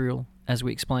Israel, as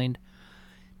we explained.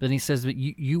 But then he says, but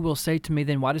you will say to me,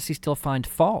 then why does he still find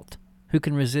fault? Who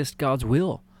can resist God's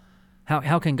will?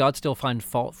 How can God still find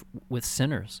fault with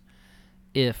sinners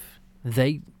if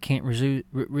they can't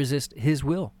resist his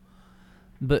will?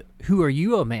 But who are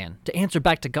you, O man, to answer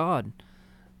back to God?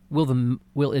 Will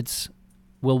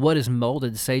what is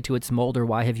molded say to its molder,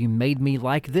 why have you made me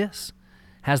like this?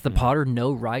 Has the potter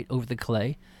no right over the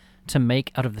clay to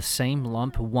make out of the same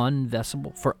lump one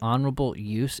vessel for honorable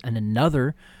use and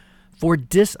another for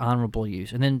dishonorable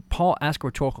use? And then Paul asks a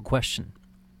rhetorical question.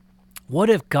 What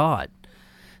if God,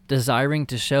 desiring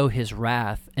to show his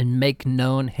wrath and make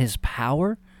known his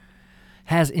power,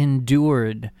 has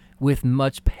endured with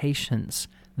much patience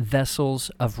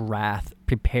vessels of wrath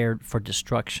prepared for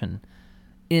destruction,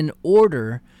 in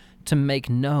order to make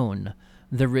known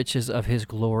the riches of his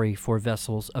glory for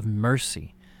vessels of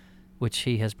mercy, which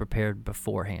he has prepared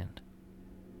beforehand.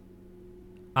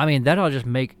 I mean, that ought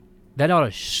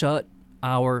to shut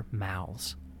our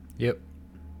mouths. Yep.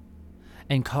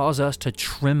 And cause us to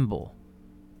tremble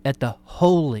at the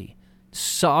holy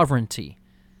sovereignty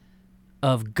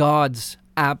of God's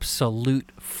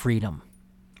absolute freedom.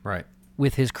 Right.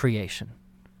 With his creation.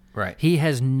 Right. He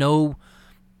has no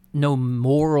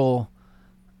moral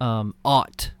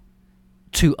ought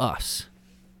to us.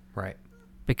 Right.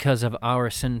 Because of our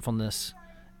sinfulness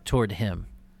toward him.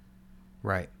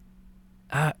 Right.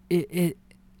 I mean,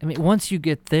 once you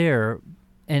get there,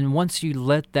 and once you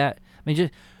let that, I mean,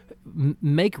 just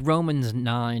make Romans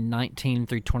 9:19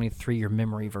 through 23 your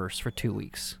memory verse for 2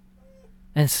 weeks,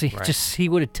 and just see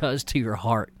what it does to your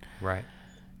heart. Right.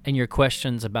 And your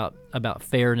questions about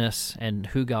fairness and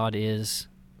who God is,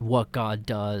 what God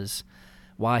does,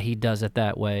 why he does it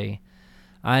that way.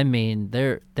 I mean,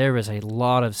 there is a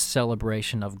lot of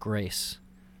celebration of grace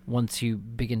once you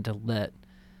begin to let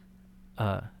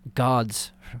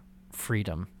God's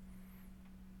freedom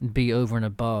be over and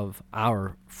above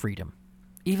our freedom,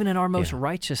 even in our most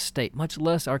righteous state, much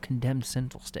less our condemned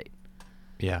sinful state.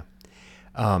 Yeah.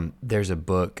 There's a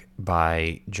book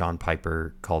by John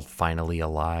Piper called Finally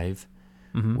Alive,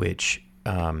 which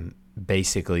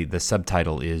basically the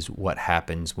subtitle is What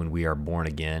Happens When We Are Born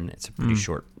Again. It's a pretty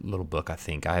short little book, I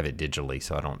think. I have it digitally,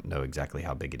 so I don't know exactly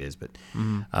how big it is, but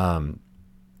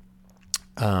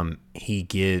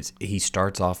he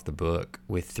starts off the book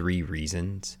with 3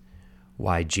 reasons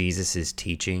why Jesus is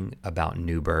teaching about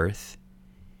new birth,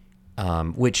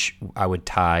 which I would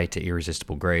tie to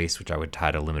irresistible grace, which I would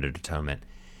tie to limited atonement.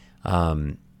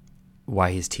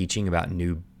 Why his teaching about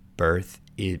new birth,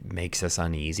 it makes us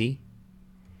uneasy.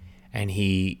 And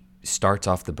he starts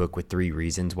off the book with 3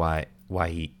 reasons why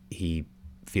he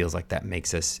feels like that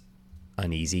makes us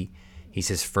uneasy. He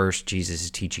says, first,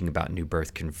 Jesus' teaching about new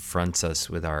birth confronts us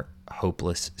with our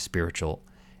hopeless spiritual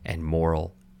and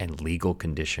moral and legal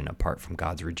condition apart from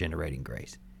God's regenerating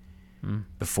grace.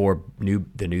 Before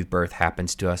the new birth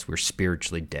happens to us, we're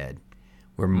spiritually dead.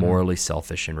 We're morally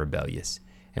selfish and rebellious,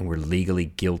 and we're legally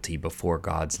guilty before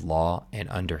God's law and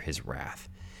under his wrath.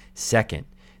 Second,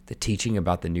 the teaching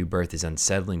about the new birth is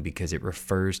unsettling because it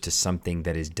refers to something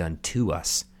that is done to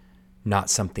us, not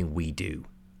something we do.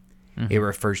 It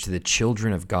refers to the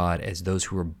children of God as those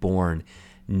who are born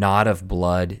not of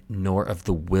blood, nor of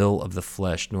the will of the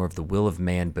flesh, nor of the will of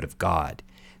man, but of God.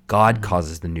 God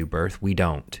causes the new birth. We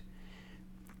don't.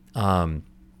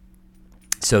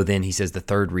 So then he says the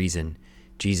third reason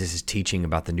Jesus' teaching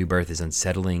about the new birth is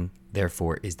unsettling,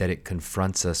 therefore, is that it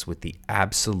confronts us with the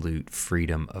absolute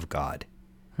freedom of God.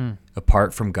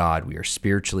 Apart from God, we are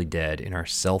spiritually dead in our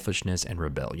selfishness and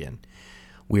rebellion.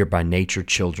 We are by nature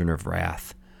children of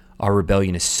wrath. Our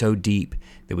rebellion is so deep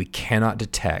that we cannot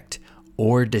detect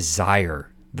or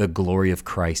desire the glory of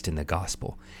Christ in the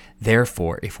gospel.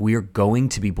 Therefore, if we are going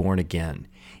to be born again,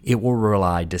 it will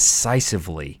rely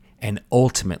decisively and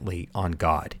ultimately on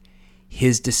God.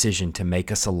 His decision to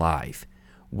make us alive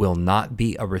will not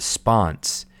be a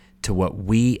response to what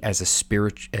we as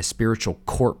spiritual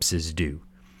corpses do,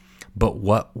 but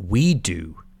what we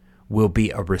do will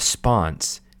be a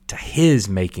response to his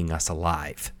making us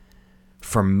alive.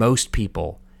 For most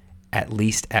people, at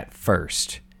least at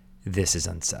first, this is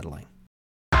unsettling.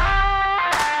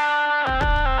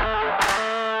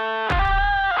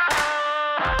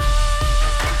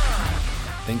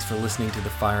 Thanks for listening to the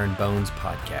Fire and Bones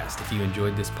podcast. If you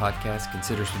enjoyed this podcast,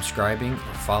 consider subscribing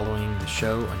or following the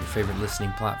show on your favorite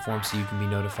listening platform so you can be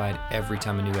notified every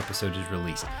time a new episode is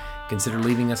released. Consider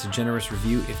leaving us a generous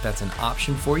review if that's an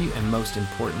option for you, and most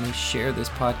importantly, share this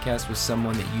podcast with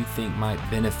someone that you think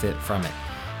might benefit from it.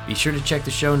 Be sure to check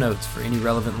the show notes for any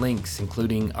relevant links,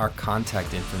 including our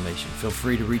contact information. Feel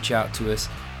free to reach out to us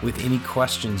with any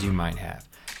questions you might have.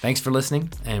 Thanks for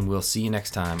listening, and we'll see you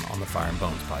next time on the Fire and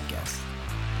Bones podcast.